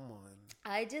bad. Come on.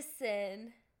 I just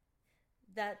said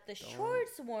that the Don't.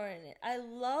 shorts weren't it. I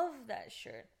love that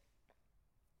shirt.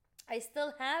 I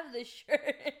still have the shirt.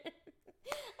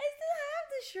 I still have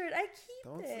the shirt. I keep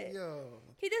Don't it. say yo.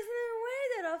 He doesn't even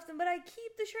wear that often, but I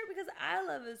keep the shirt because I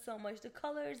love it so much. The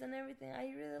colors and everything.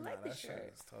 I really like the That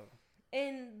shirt. is tough.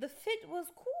 And the fit was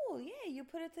cool. Yeah, you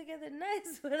put it together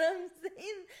nice. But I'm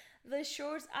saying the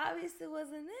shorts obviously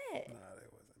wasn't it. Nah, they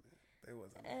wasn't it. They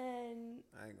wasn't And it.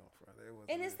 I ain't gonna front. They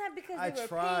wasn't and it's it. not because I they were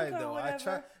tried pink or though. whatever. I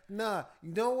tried. Nah,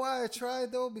 you know why I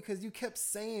tried though? Because you kept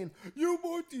saying you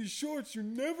bought these shorts. You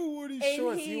never wore these And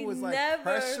shorts. he You was like never-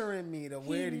 pressuring me to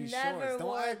wear these shorts. Don't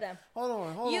wore act. them. Hold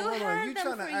on. You had You them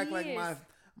trying to for act like years.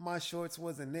 my shorts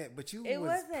wasn't it? But you It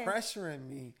was wasn't. pressuring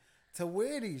me to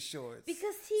wear these shorts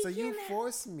Because he So you can-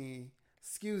 forced me.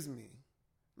 Excuse me.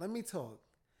 Let me talk.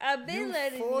 I've been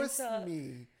letting you forced talk.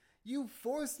 me. You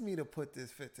forced me to put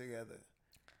this fit together.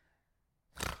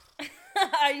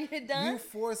 Are you done? You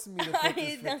forced me to put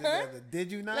this fit together.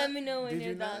 Did you not? Let me know when Did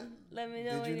you're you not? done. Let me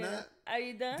know Did when you you're not? done. Are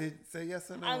you done? Say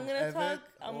yes or no. I'm gonna Evet talk.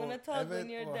 I'm or gonna talk when evet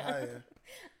you're or done. hayır?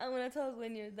 I'm gonna talk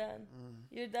when you're done.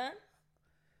 You're done?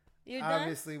 You're done?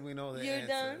 Obviously, we know the You're answer.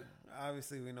 done?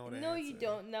 Obviously, we know the No, answer. you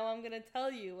don't. Now I'm gonna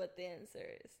tell you what the answer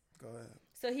is. Go ahead.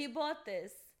 So he bought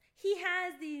this. He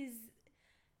has these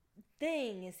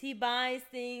things. He buys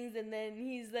things and then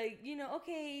he's like,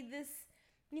 okay, this,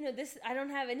 this, I don't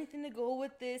have anything to go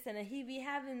with this. And he be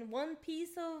having one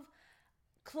piece of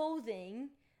clothing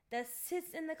that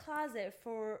sits in the closet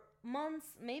for months,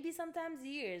 maybe sometimes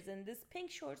years. And this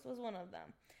pink shorts was one of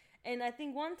them. And I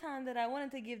think one time that I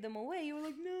wanted to give them away, you were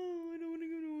like, no, I don't want to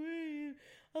give them away.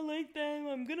 I like them.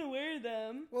 I'm going to wear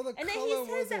them. Well, the and color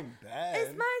wasn't bad.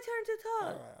 It's my turn to talk.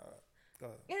 All right. Go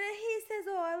ahead. And then he says,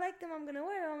 oh, I like them. I'm going to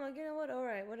wear them. I'm like, you know what? All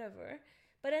right, whatever.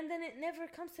 But and then it never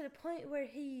comes to the point where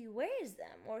he wears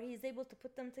them or he's able to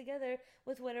put them together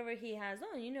with whatever he has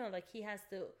on. Like he has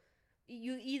to,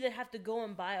 you either have to go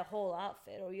and buy a whole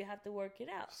outfit or you have to work it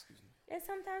out. Excuse me. And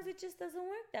sometimes it just doesn't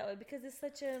work that way because it's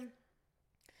such a,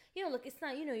 look, it's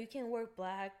not, you can't work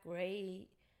black, gray,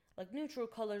 like neutral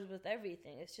colors with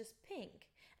everything. It's just pink.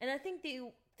 And I think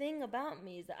the thing about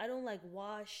me is that I don't like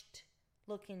washed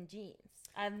looking jeans.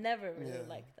 I've never really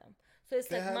liked them. So it's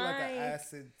they like had my like an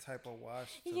acid type of wash.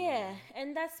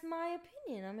 and that's my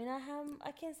opinion. I mean,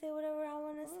 I can't say whatever I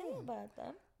want to say about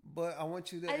them. But I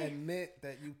want you to admit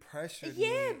that you pressured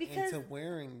Yeah, me because- into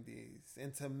wearing these,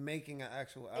 into making an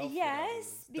actual outfit.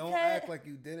 Yes, Don't because- act like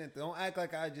you didn't. Don't act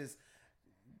like I just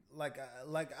like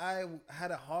I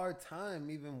had a hard time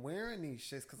even wearing these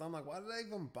shits because I'm like, why did I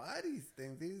even buy these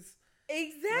things? These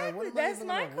Exactly. what am I That's even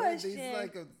my gonna wear? question. These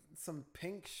like some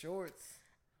pink shorts.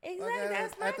 Exactly. Like,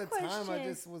 That's my at the question. time, I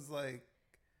just was like,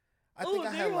 I Oh, think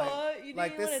I had they're hot. You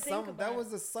like didn't this wanna think summer. about That it. was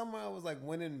the summer I was like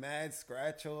winning mad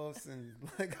scratch offs and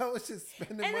like I was just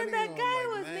spending And money. then that on, guy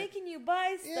like, was mad- making you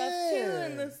buy stuff too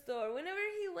in Yeah. the store. Whenever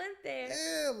he went there,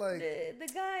 Yeah, like the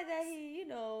guy that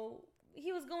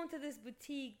he was going to this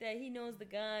boutique that he knows the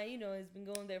guy, he's been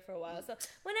going there for a while. So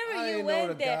whenever I you didn't went know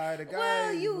the there, guy. The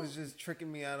guy well, was just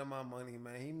tricking me out of my money,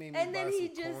 man. He made me And buy then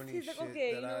he some corny he's like, shit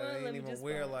okay, that you know I what, didn't let me even just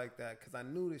wear buy it. like that because I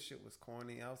knew this shit was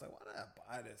corny. I was like, why did I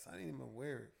buy this? I didn't even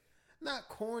wear it. Not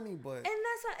corny, but And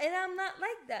that's why, and I'm not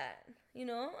like that.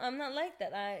 I'm not like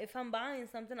that. If I'm buying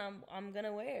something, I'm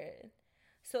gonna wear it.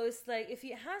 So it's like if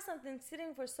you have something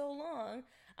sitting for so long,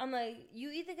 I'm like, you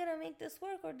either gonna make this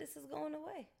work or this is going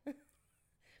away.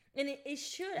 And it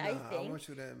should, I think. I want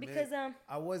you to admit because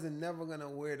I wasn't never gonna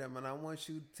wear them, and I want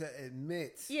you to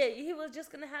admit. yeah, he was just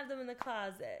gonna have them in the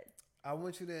closet. I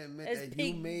want you to admit As that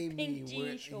pink- you made me pink jean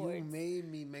wear. shorts. You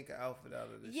made me make an outfit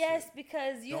out of this. Yes, shit.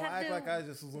 because you Don't have act to. like I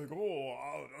just was like,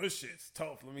 oh, this shit's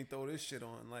tough. Let me throw this shit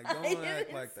on. Like, I don't didn't act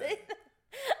even like say that. that.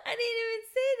 I didn't even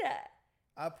say that.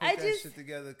 I put I that just- shit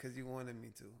together because you wanted me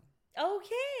to.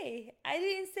 Okay, I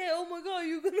didn't say, oh my god,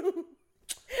 you're gonna.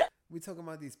 We talking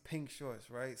about these pink shorts,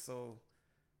 right? So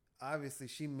obviously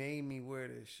she made me wear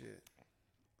this shit.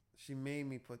 She made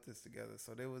me put this together.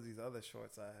 So there was these other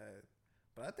shorts I had,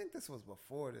 but I think this was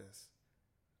before this.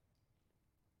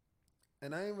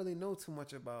 And I didn't really know too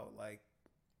much about like,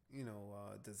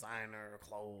 designer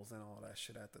clothes and all that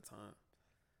shit at the time.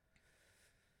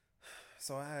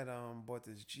 So I had bought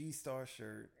this G-Star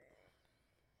shirt.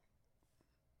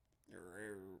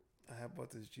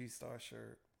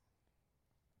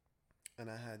 And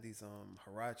I had these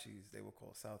Harachis. They were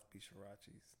called South Beach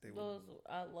Harachis.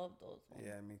 I love those ones.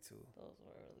 Yeah, me too. Those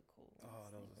were really cool. Oh,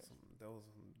 those are some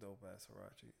dope ass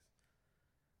Harachis.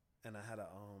 and I had a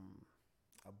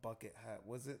bucket hat.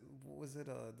 Was it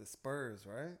the Spurs,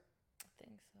 right? I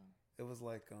think so. It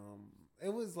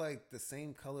was like the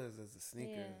same colors as the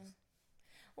sneakers. Yeah.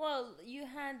 Well, you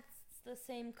had the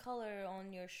same color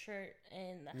on your shirt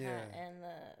and the hat and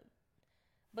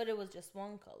but it was just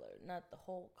one color, not the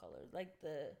whole color. Like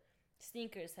the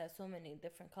sneakers had so many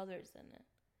different colors in it,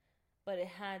 but it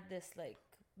had this like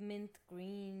mint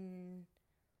green,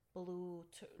 blue,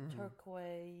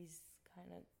 turquoise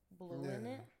kind of blue in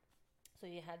it. So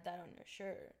you had that on your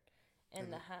shirt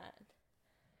and the hat.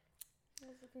 It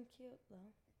was looking cute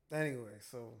though. Anyway,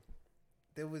 so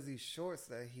there was these shorts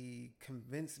that he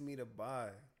convinced me to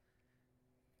buy.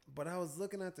 But I was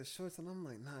looking at the shorts and I'm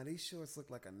like, nah, these shorts look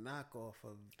like a knockoff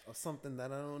of something that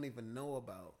I don't even know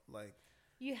about. Like,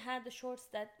 you had the shorts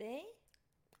that day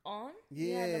on?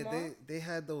 Yeah, they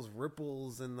had those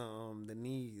ripples in the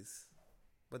knees.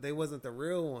 But they wasn't the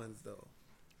real ones though.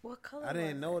 What color? I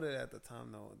didn't know that at the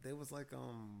time though. There was like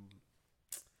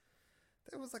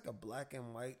a black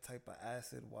and white type of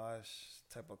acid wash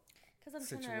type of because I'm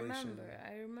situation. Trying to remember.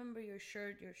 I remember your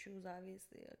shirt, your shoes,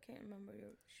 obviously. I can't remember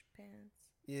your pants.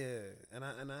 Yeah, and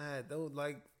I had those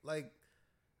like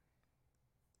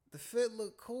the fit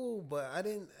looked cool, but I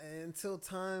didn't until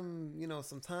time,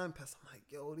 some time passed. I'm like,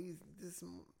 yo,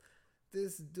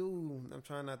 this dude. I'm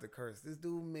trying not to curse. This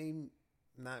dude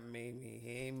not made me.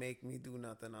 He ain't make me do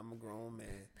nothing. I'm a grown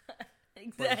man.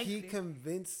 Exactly. But he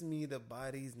convinced me to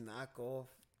buy these knockoff.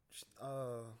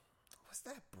 What's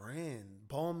that brand?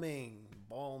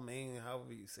 Balmain,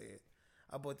 however you say it.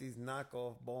 I bought these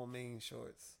knockoff Balmain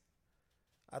shorts.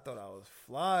 I thought I was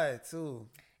fly too.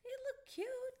 It looked cute.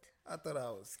 I thought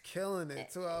I was killing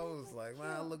it too. I was like, man,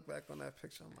 I look back on that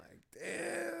picture. I'm like,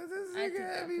 damn, this is I took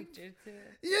that picture too.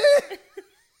 Yeah.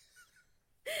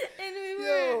 And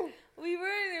we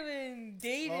weren't even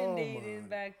dating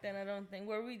back then. I don't think.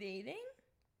 Were we dating?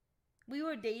 We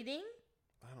were dating.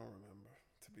 I don't remember.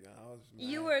 To be honest, I was mad.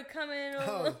 You were coming.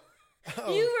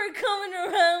 You were coming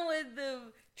around with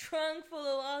the trunk full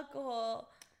of alcohol.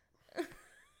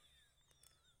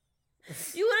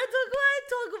 You want to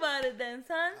talk about it then,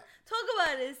 son? Talk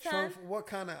about it, son. Trump, what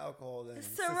kind of alcohol then?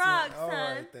 Ciroc, son. All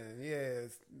right then,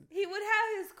 yes. He would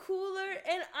have his cooler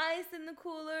and ice in the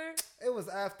cooler. It was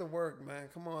after work, man.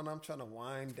 Come on, I'm trying to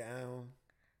wind down.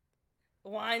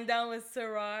 Wind down with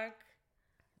Ciroc?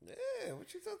 Yeah,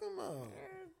 what you talking about?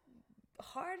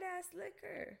 Hard ass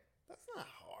liquor. That's not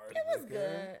hard. It was liquor.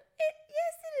 good.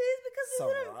 Yes, it is because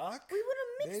we would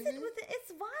have mixed baby? it with it.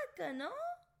 It's vodka, no?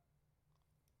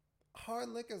 Hard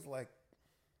liquor's like.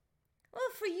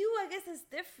 Well, for you, I guess it's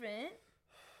different.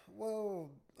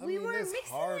 Well, we weren't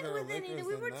mixing it with anything.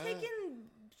 We were taking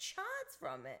shots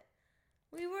from it.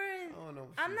 We weren't. I don't know.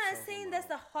 I'm not saying that's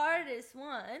the hardest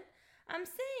one. I'm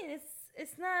saying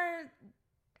it's not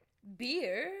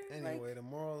beer. Anyway, the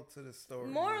moral to the story.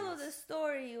 Moral of the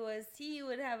story was he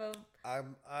would have a.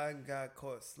 I got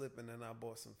caught slipping and I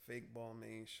bought some fake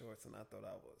Balmain shorts and I thought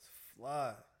I was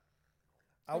fly.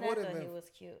 I thought he was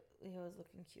cute. He was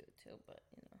looking cute too, but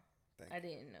I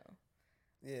didn't know.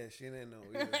 Yeah, she didn't know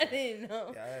either. I didn't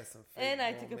know. Yeah, I had some fake and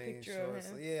I took a picture shorts.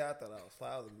 of him. Yeah, I thought I was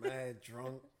fly. I was mad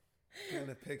drunk in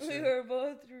the picture. We were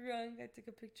both drunk. I took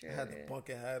a picture of I had the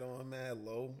bucket hat on, mad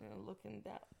low. Looking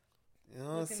down. You know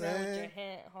what I'm saying? Looking down with your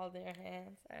hand, holding your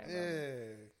hands.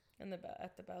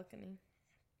 At the balcony.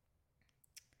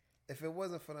 If it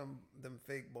wasn't for them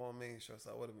fake Balmain shorts,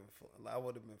 I would have been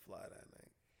fly that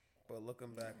night. But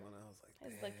looking back when I was like,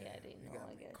 damn, it's lucky I didn't know.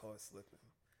 I guess caught slipping.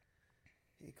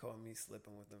 He caught me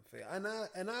slipping with them fake. I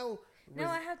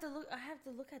have to look. I have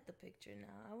to look at the picture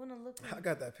now. I want to look. I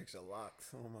got that picture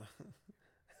locked on my.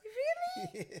 Really?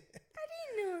 Yeah. I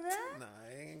didn't know that. Nah,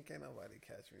 can't nobody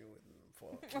catch me with them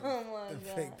God.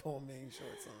 fake Balmain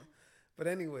shorts on. But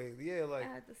anyway, yeah, like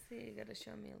I have to see. You gotta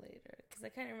show me later because I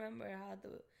can't remember how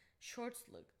the shorts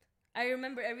looked. I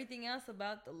remember everything else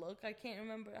about the look. I can't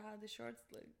remember how the shorts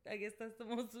looked. I guess that's the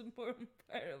most important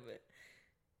part of it.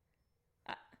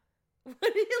 What are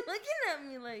you looking at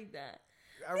me like that?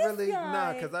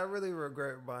 Because I really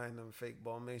regret buying them fake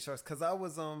Balmain shorts. Because I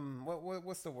was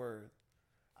what's the word?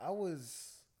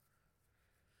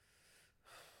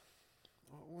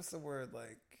 What's the word?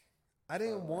 Like I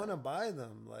didn't want to buy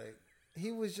them. Like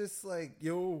he was just like,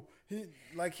 yo, he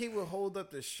would hold up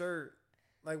the shirt.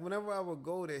 Like, whenever I would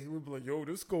go there, he would be like, yo,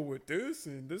 this go with this,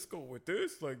 and this go with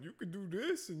this. Like, you could do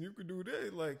this, and you could do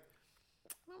that. Like,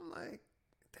 I'm like,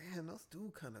 damn, those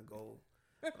do kind of go.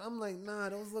 But I'm like, nah,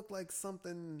 those look like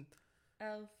something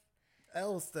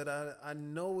else that I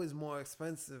know is more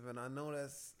expensive, and I know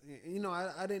that's,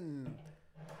 I didn't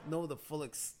know the full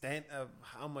extent of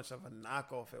how much of a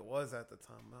knockoff it was at the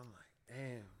time. But I'm like,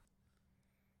 damn.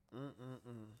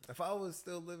 If I was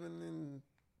still living in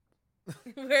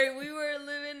where we were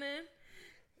living in.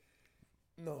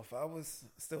 No, if I was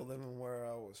still living where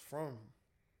I was from,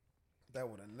 that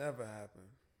would have never happened.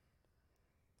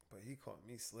 But he caught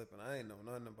me slipping. I ain't know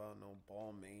nothing about no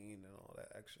Balmain and all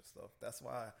that extra stuff. That's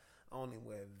why I only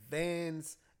wear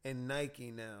Vans and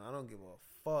Nike now. I don't give a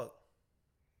fuck.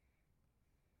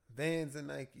 Vans and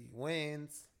Nike.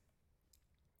 Vans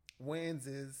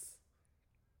is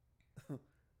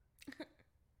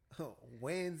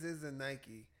Vans is and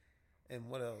Nike. And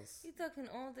what else? You talking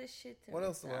all this shit to what me.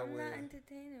 else do I wear? I'm not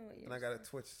entertaining what you're And I got a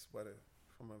Twitch sweater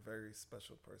from a very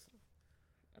special person.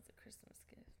 As a Christmas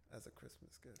gift. As a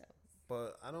Christmas gift.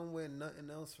 But I don't wear nothing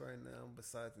else right now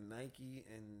besides Nike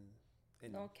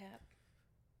and no cap.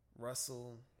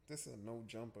 Russell. This is a no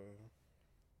jumper.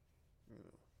 You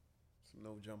know, some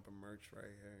no jumper merch right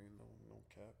here. You know, no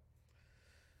cap.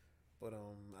 But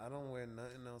I don't wear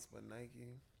nothing else but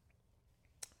Nike,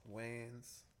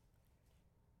 Vans.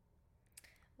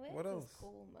 What else? Is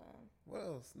cool, man. What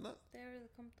else? No. They're really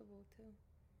comfortable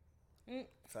too.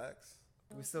 Facts.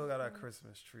 We still got our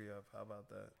Christmas tree up. How about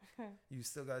that? You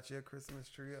still got your Christmas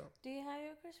tree up? Do you have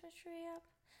your Christmas tree up?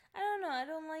 I don't know. I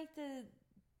don't like to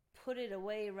put it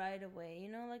away right away.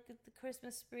 You know, like the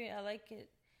Christmas tree, I like it,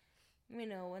 you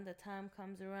know, when the time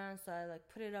comes around. So I like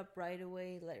put it up right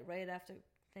away, like right after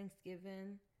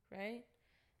Thanksgiving, right?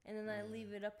 And then I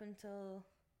leave it up until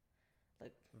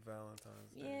like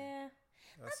Valentine's Day. Yeah.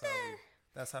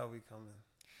 That's how we come in.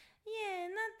 Yeah,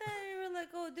 not that we're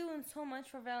like, doing so much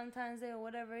for Valentine's Day or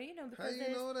whatever, you know. Because how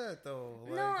you know that though?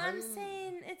 Like, no, I'm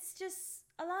saying it's just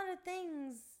a lot of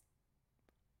things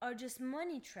are just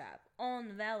money trap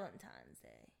on Valentine's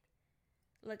Day.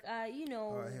 Like, you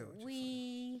know,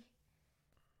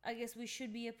 I guess we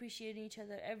should be appreciating each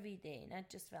other every day, not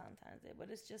just Valentine's Day, but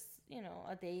it's just, you know,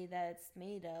 a day that's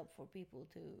made up for people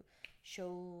to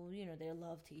show, you know, their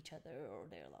love to each other or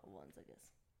their loved ones, I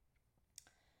guess.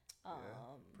 Yeah,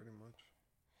 pretty much.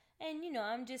 And, you know,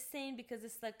 I'm just saying because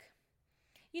it's like,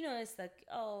 you know, it's like,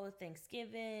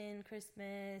 Thanksgiving,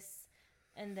 Christmas,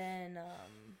 and then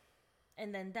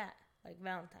that, like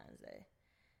Valentine's Day.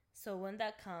 So when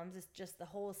that comes, it's just the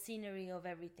whole scenery of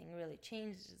everything really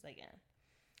changes again.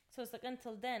 So it's like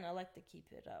until then, I like to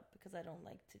keep it up because I don't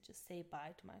like to just say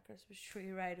bye to my Christmas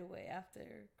tree right away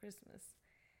after Christmas.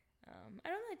 I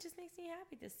don't know, it just makes me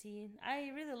happy to see.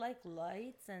 I really like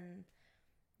lights and,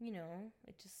 you know,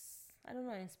 it just, I don't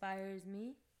know, it inspires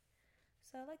me.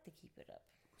 So I like to keep it up.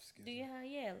 Do you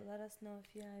have, let us know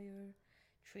if you have your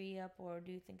tree up or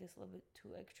do you think it's a little bit too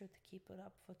extra to keep it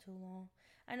up for too long?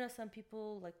 I know some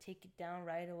people like take it down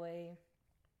right away.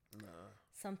 Nah.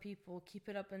 Some people keep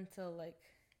it up until like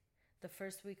the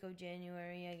first week of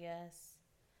January, I guess.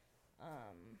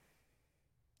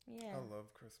 Yeah. I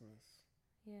love Christmas.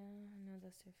 Yeah, I know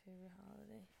that's your favorite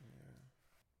holiday.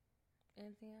 Yeah.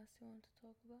 Anything else you want to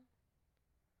talk about?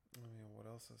 I mean, what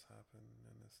else has happened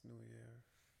in this new year,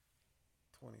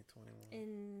 2021?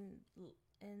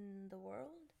 In the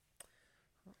world?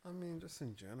 I mean, just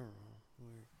in general.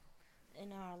 Like,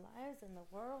 in our lives, in the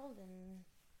world, and...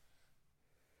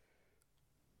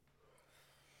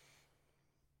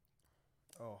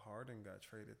 Oh, Harden got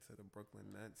traded to the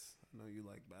Brooklyn Nets. I know you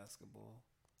like basketball.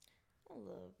 A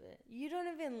little bit. You don't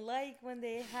even like when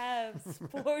they have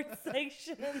sports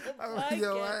section in the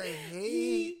podcast. I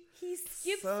hate. He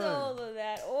skips all of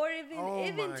that, or even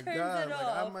turns it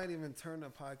off. I might even turn the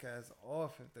podcast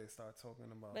off if they start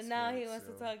talking about. But sports, now he wants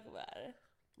to talk about it.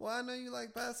 Well, I know you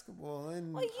like basketball,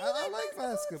 and well, I like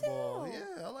basketball.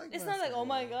 Yeah, I like. It's basketball. Not like, oh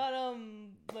my god,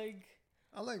 like.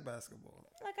 I like basketball.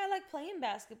 Like I like playing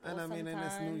basketball. And I mean, and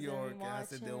it's New York. It has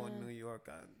to deal with watching. New York.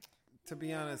 To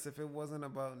be honest, if it wasn't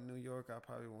about New York, I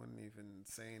probably wouldn't even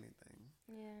say anything.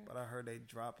 Yeah. But I heard they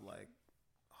dropped like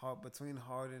between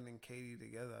Harden and Katie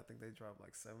together. I think they dropped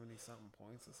like 70-something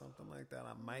points or something like that.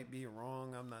 I might be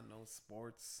wrong. I'm not no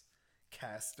sports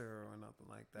caster or nothing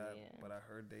like that. Yeah. But I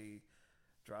heard they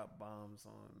dropped bombs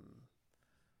on.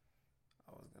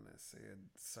 I was gonna say a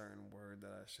certain word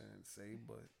that I shouldn't say,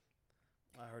 but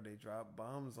I heard they dropped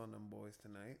bombs on them boys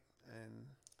tonight and.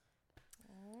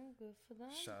 Oh, good for them.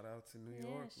 Shout out to New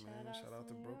York, man. Shout out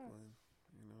to New Brooklyn.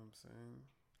 York. You know what I'm saying?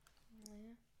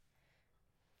 Yeah.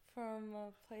 From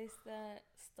a place that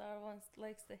Star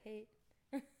likes to hate.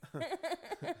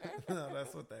 No,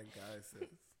 that's what that guy says.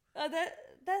 Oh,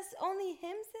 that's only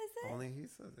him says it? Only he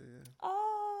says it, yeah.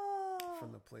 Oh.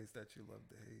 From the place that you love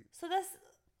to hate. So that's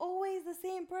always the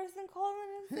same person calling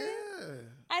him? Yeah.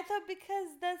 I thought because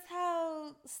that's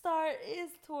how Star is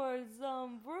towards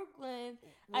Brooklyn.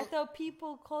 Well, I thought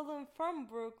people call him from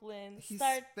Brooklyn. He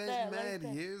spent mad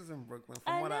years in Brooklyn,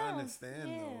 from what I understand,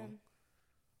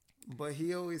 though. But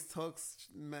he always talks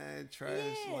mad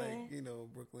trash, like, you know,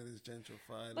 Brooklyn is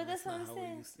gentrified, but that's not how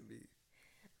it used to be.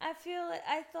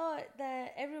 I thought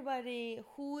that everybody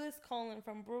who is calling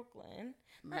from Brooklyn,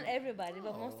 not everybody,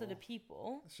 but most of the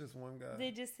people, it's just one guy. They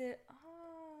just said,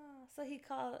 so he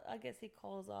I guess he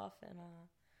calls off and,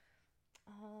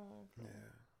 okay.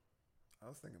 Yeah. I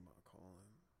was thinking about calling.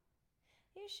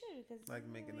 You should, because like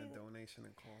making a donation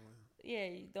and calling. Yeah,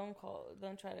 you don't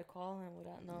try to call him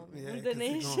without no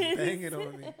donation. Bang it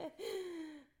on me.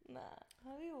 Nah,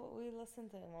 we listen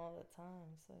to him all the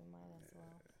time, so you might as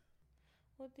well.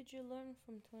 What did you learn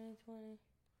from 2020?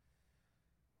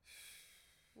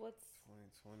 What's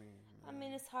 2020? Man. I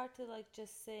mean, it's hard to like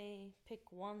just say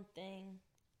pick one thing.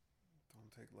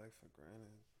 Don't take life for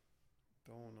granted.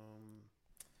 Don't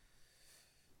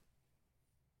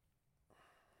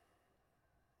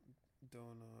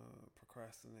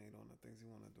procrastinate on the things you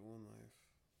want to do in life.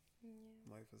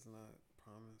 Yeah. Life is not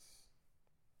promised.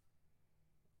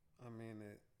 I mean,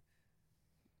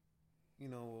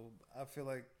 I feel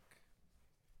like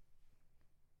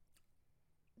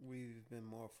we've been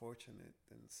more fortunate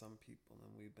than some people,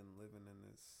 and we've been living in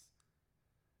this,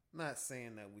 not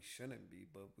saying that we shouldn't be,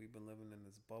 but we've been living in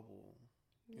this bubble,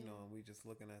 you know, and we just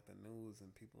looking at the news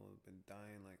and people have been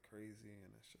dying like crazy,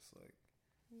 and it's just like,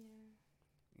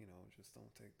 you know, just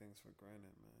don't take things for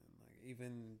granted, man. Like,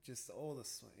 even just all the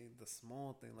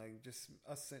small thing, like just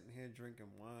us sitting here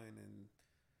drinking wine and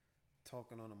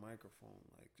talking on a microphone,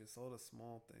 like just all the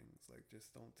small things, like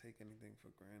just don't take anything for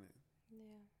granted.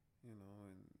 Yeah. You know,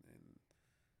 and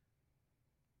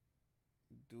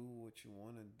do what you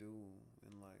want to do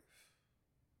in life.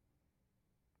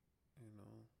 You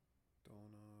know,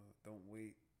 don't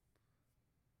wait.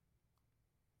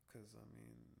 'Cause I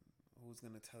mean, who's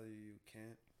gonna tell you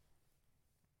can't?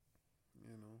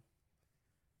 You know,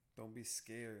 don't be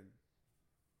scared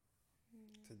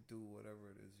to do whatever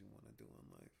it is you want to do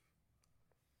in life.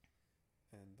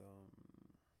 And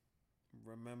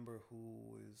remember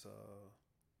who is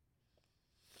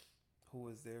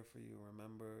there for you.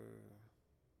 Remember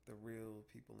the real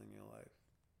people in your life.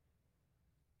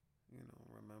 You know,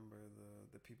 remember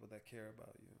the people that care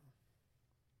about you.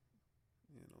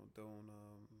 You know, don't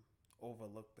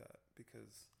overlook that,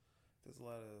 because there's a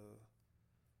lot of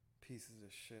pieces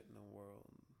of shit in the world.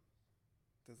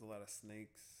 There's a lot of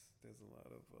snakes. There's a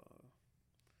lot of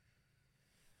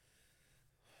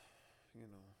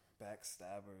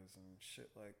backstabbers and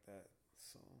shit like that.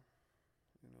 So,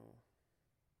 you know,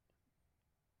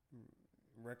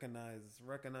 recognize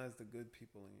the good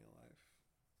people in your life.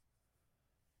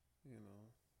 You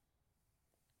know,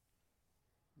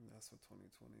 and that's what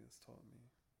 2020 has taught me,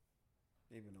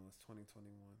 even though it's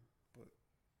 2021. But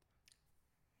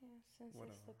yeah, since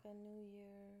it's like a New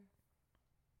Year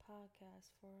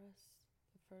podcast for us,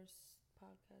 the first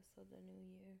podcast of the new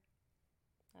year,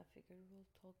 I figured we'll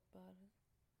talk about it.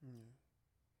 Yeah.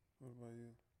 What about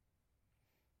you?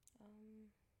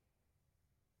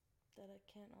 That I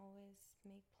can't always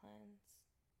make plans,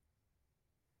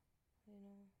 you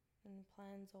know, and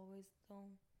plans always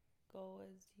don't go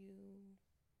as you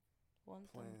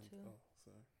want them to. Oh,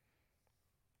 sorry.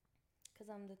 Because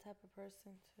I'm the type of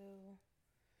person to,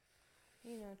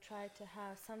 you know, try to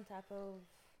have some type of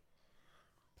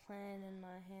plan in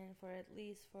my hand for at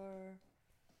least for,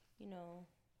 you know,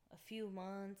 a few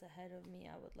months ahead of me.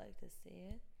 I would like to see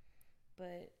it.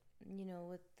 But, you know,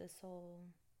 with this whole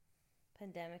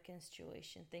pandemic and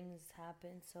situation, things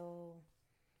happen so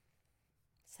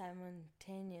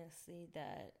simultaneously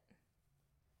that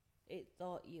it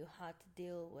thought you had to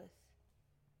deal with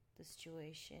the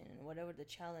situation and whatever the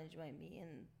challenge might be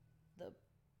in the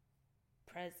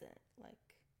present.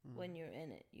 Like, when you're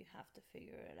in it, you have to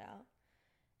figure it out,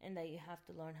 and that you have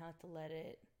to learn how to let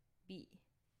it be,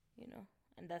 you know.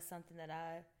 And that's something that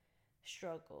I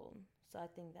struggled. So I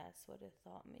think that's what it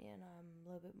taught me, and I'm a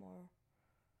little bit more,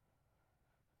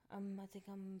 I think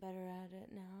I'm better at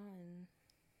it now. And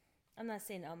I'm not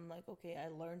saying I'm like, okay, I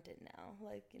learned it now.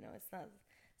 Like, you know, it's not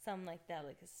something like that.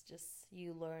 Like, it's just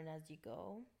you learn as you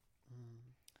go.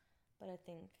 But I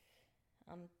think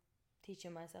I'm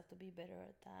teaching myself to be better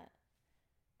at that.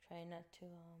 Try not to,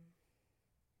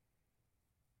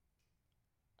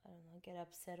 I don't know, get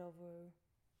upset over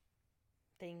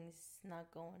things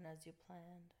not going as you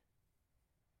planned.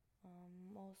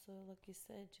 Also, like you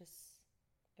said, just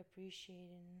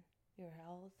appreciating your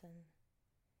health and,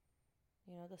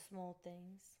 you know, the small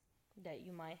things that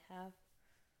you might have.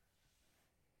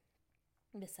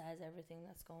 besides everything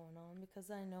that's going on,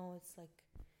 because I know it's like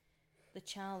the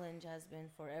challenge has been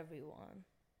for everyone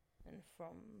and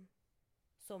from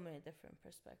so many different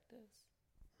perspectives.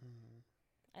 Mm-hmm.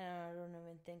 And I don't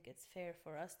even think it's fair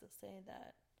for us to say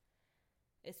that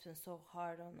it's been so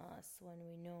hard on us when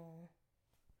we know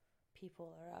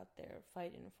people are out there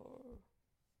fighting for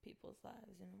people's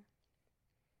lives, you know.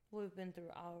 We've been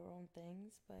through our own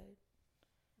things, but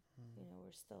you know,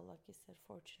 we're still, like you said,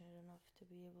 fortunate enough to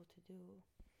be able to do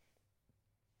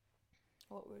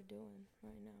what we're doing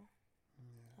right now.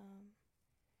 Yeah.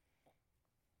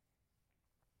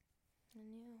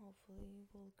 And yeah, hopefully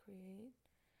we'll create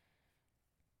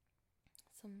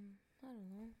some, I don't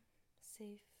know,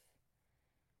 safe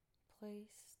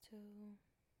place to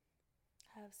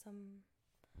have some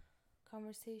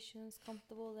conversations,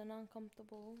 comfortable and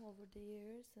uncomfortable, over the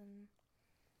years, and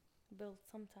build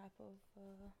some type of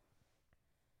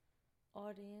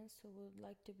audience who would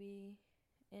like to be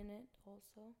in it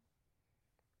also.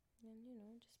 And you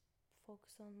know, just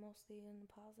focus on mostly on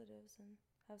the positives and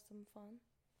have some fun.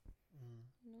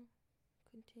 You know,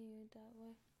 continue it that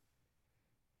way.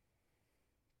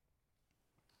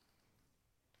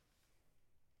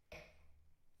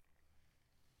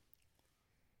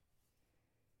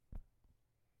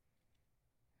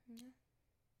 Yeah.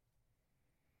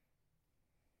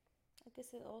 I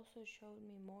guess it also showed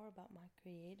me more about my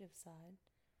creative side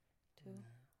too.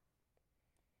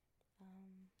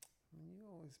 You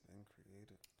always been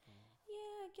creative.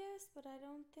 Yeah, I guess, but I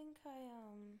don't think I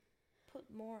put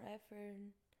more effort,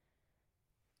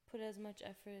 put as much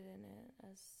effort in it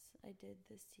as I did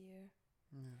this year.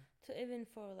 Yeah. To even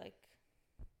for like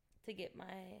to get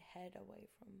my head away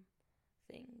from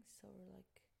things, or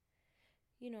like,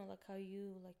 you know, like how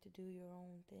you like to do your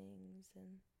own things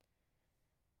and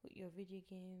with your video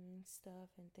game stuff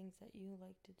and things that you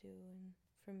like to do. And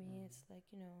for me, it's like,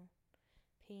 you know,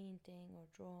 painting or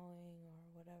drawing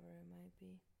or whatever it might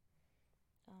be.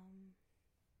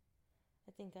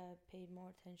 I think I paid more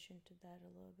attention to that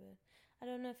a little bit. I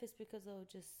don't know if it's because of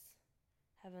just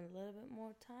having a little bit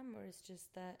more time, or it's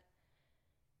just that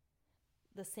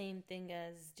the same thing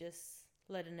as just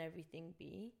letting everything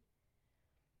be.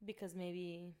 Because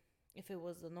maybe if it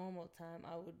was the normal time,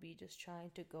 I would be just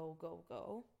trying to go, go,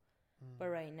 go. But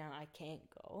right now I can't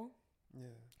go.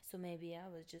 Yeah. So maybe I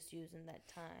was just using that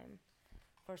time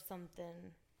for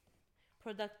something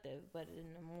productive, but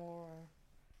in a more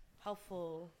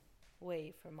helpful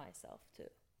way for myself too.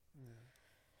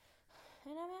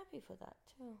 Yeah. And I'm happy for that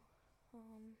too.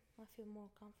 I feel more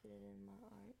confident in my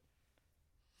art.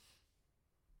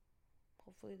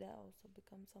 Hopefully that also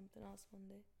becomes something else one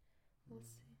day. We'll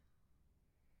see.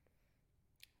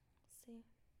 See.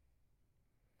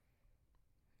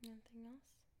 Anything else?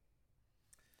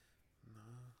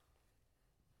 Nah.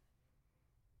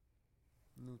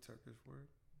 New Turkish word.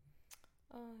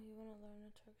 Oh, you want to learn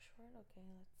a Turkish word? Okay,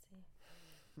 let's see.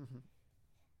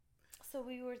 So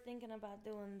we were thinking about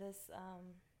doing this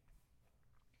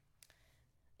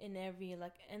in every,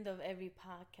 like, end of every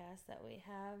podcast that we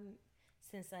have,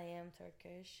 since I am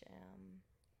Turkish.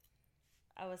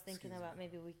 I was thinking about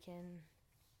maybe we can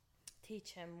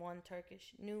teach him one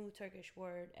new Turkish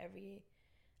word every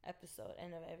episode,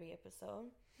 end of every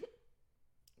episode.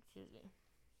 Excuse me.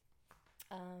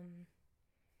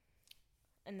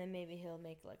 And then maybe he'll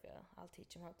make I'll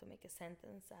teach him how to make a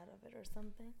sentence out of it or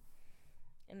something.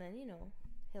 And then, you know,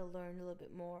 he'll learn a little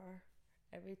bit more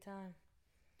every time.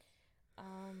 I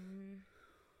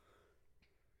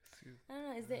don't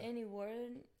know, is there any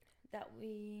word that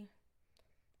we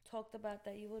talked about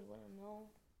that you would want to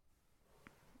know?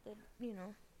 That, you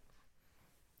know,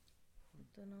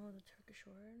 don't know the Turkish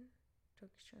word,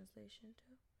 Turkish translation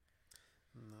too?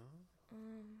 No.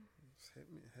 Just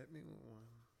hit me with one.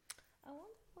 I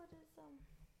wonder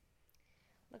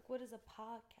what is a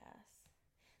podcast?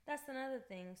 That's another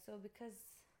thing. So because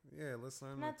let's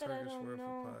learn the Turkish word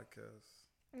for podcast.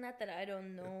 Not that I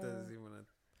don't know. If there's even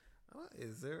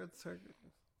is there a Turkish?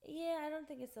 Yeah, I don't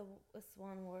think it's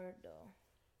one word though.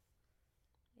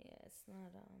 Yeah, it's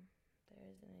not there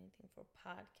isn't anything for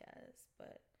podcast,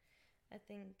 but I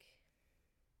think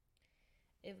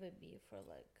it would be for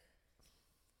like,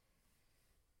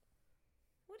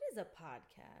 what is a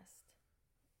podcast?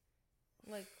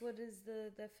 Like, what is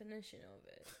the definition of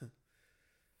it?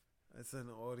 It's an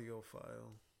audio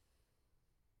file.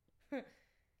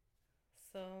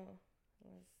 So,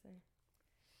 let's see.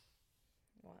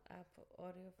 What Apple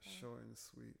audio file? Short and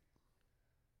sweet.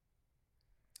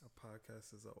 A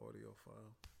podcast is an audio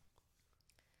file.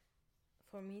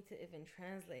 For me to even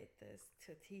translate this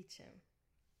to teach him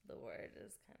the word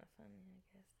is kind of funny, I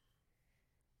guess.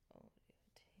 Audio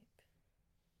tape.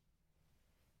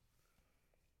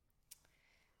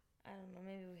 don't know.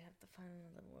 Maybe we have to find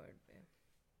another word, babe.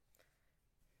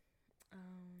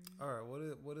 All right.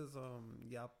 What does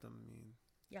yaptum mean?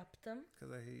 Yaptum?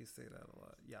 Because I hear you say that a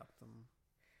lot. Yaptum.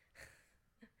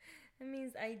 It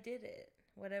means I did it.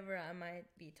 Whatever I might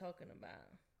be talking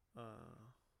about.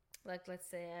 Like, let's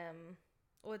say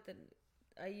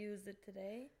I used it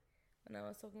today when I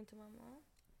was talking to my mom.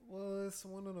 Well, it's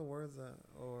one of the words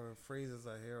or phrases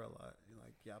I hear a lot.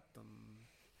 Like yaptum.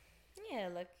 Yeah,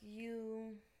 like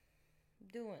you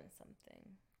doing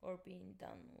something or being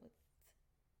done with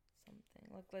something.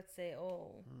 Like, let's say,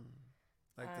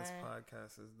 Like this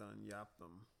podcast is done.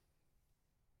 Yaptum.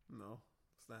 No,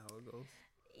 that's not how it goes.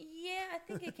 Yeah, I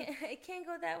think it can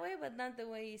go that way, but not the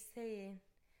way you say it.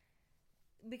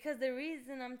 Because the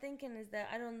reason I'm thinking is that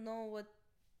I don't know what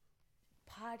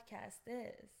podcast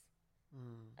is.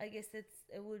 I guess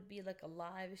it would be like a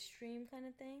live stream kind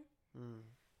of thing.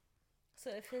 So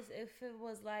if it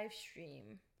was live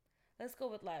stream, let's go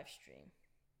with live stream,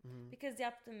 because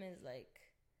yaptum is like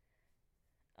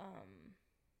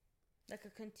a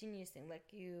continuous thing,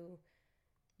 like you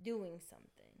doing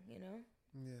something, you know.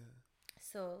 Yeah.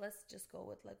 So let's just go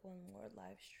with like one word,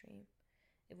 live stream.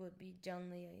 It would be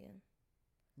canlı yayın.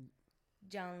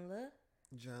 Canlı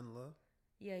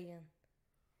yayın.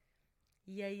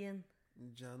 Yayın.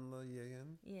 Canlı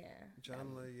yayın. Yeah.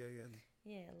 Canlı yayın.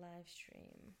 Yeah, live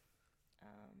stream.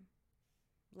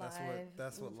 Live.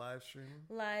 That's what live stream.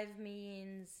 Live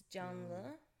means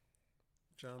canlı.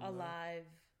 Canlı. Alive.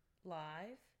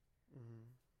 Live.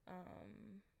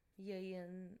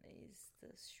 Yayın is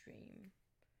the stream.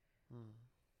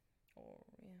 Or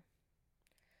yeah.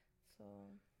 So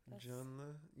that's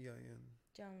canlı yayın.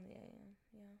 Canlı yayın.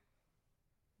 Yeah.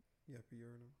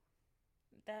 Yapıyorum.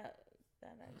 That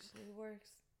actually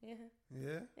works. Yeah.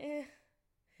 Yeah? Yeah.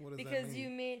 What does because that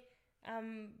mean?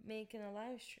 I'm making a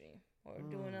live stream or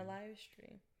doing a live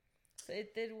stream. So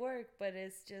it did work, but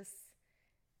it's just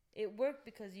it worked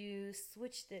because you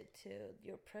switched it to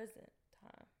your present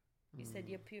time. You said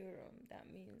yapıyorum. That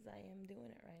means I am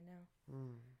doing it right now.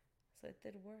 So it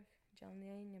did work. Canlı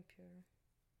yayın yapıyorum.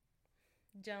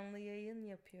 Canlı yayın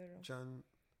yapıyorum. Canlı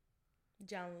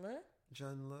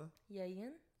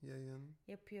yayın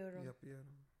yapıyorum.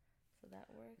 So that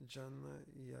worked. Canlı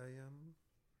yayın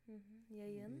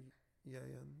Yayın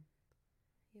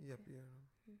yapıyorum.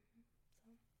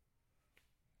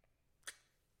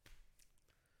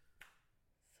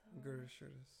 So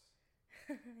görüşürüz.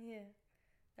 yeah,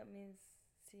 that means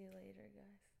see you later,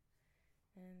 guys.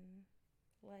 And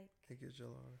İyi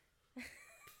geceler.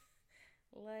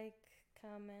 like,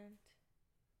 comment,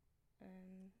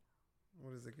 and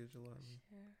what does İyi geceler mean?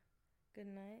 Share. Good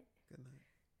night. Good night.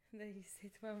 That you say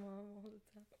to my mom all the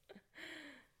time.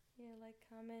 Yeah, like,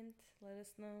 comment, let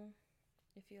us know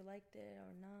if you liked it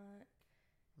or not.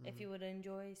 If you would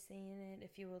enjoy seeing it,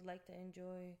 if you would like to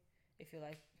enjoy, if you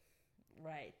like,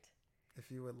 right. If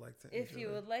you would like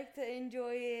to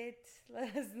enjoy it,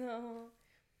 let us know.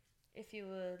 If you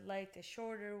would like a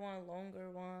shorter one,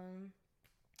 longer one,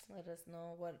 let us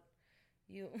know what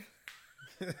you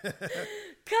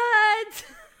cut.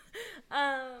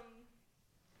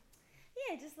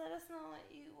 Yeah, just let us know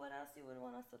what else you would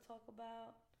want us to talk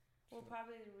about. We'll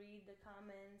probably read the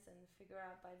comments and figure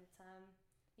out by the time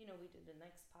we do the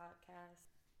next podcast.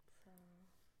 So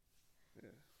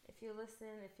yeah. If you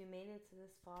listen, if you made it to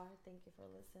this far, thank you for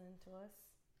listening to us.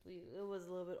 It was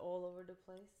a little bit all over the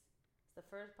place. It's the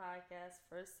first podcast,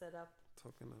 first setup.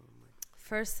 Talking on the mic.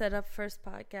 First setup, first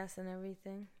podcast and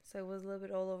everything. So it was a little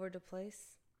bit all over the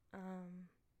place.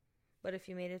 But if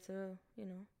you made it to,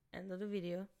 end of the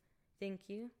video, thank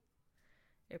you.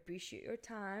 I appreciate your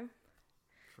time.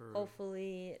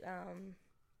 Hopefully it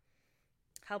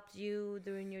helped you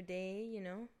during your day,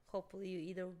 Hopefully you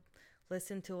either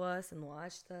listened to us and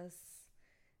watched us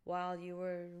while you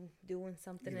were doing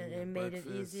something and it made it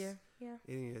easier. Yeah.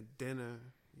 Eating your dinner,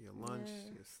 your lunch,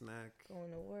 your snack.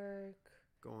 Going to work.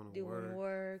 Doing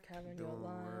work, having your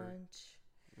lunch.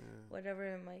 Yeah. Whatever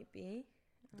it might be.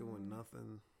 Doing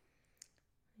nothing.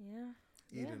 Yeah.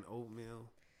 Eating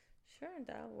oatmeal. Sure,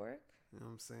 that'll work. You know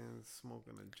what I'm saying?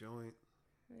 Smoking a joint.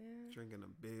 Yeah. Drinking a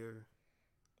beer.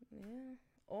 Yeah.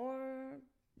 Or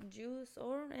juice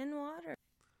and water.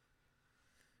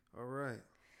 All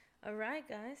right,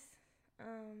 guys.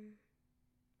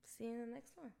 See you in the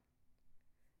next one.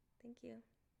 Thank you.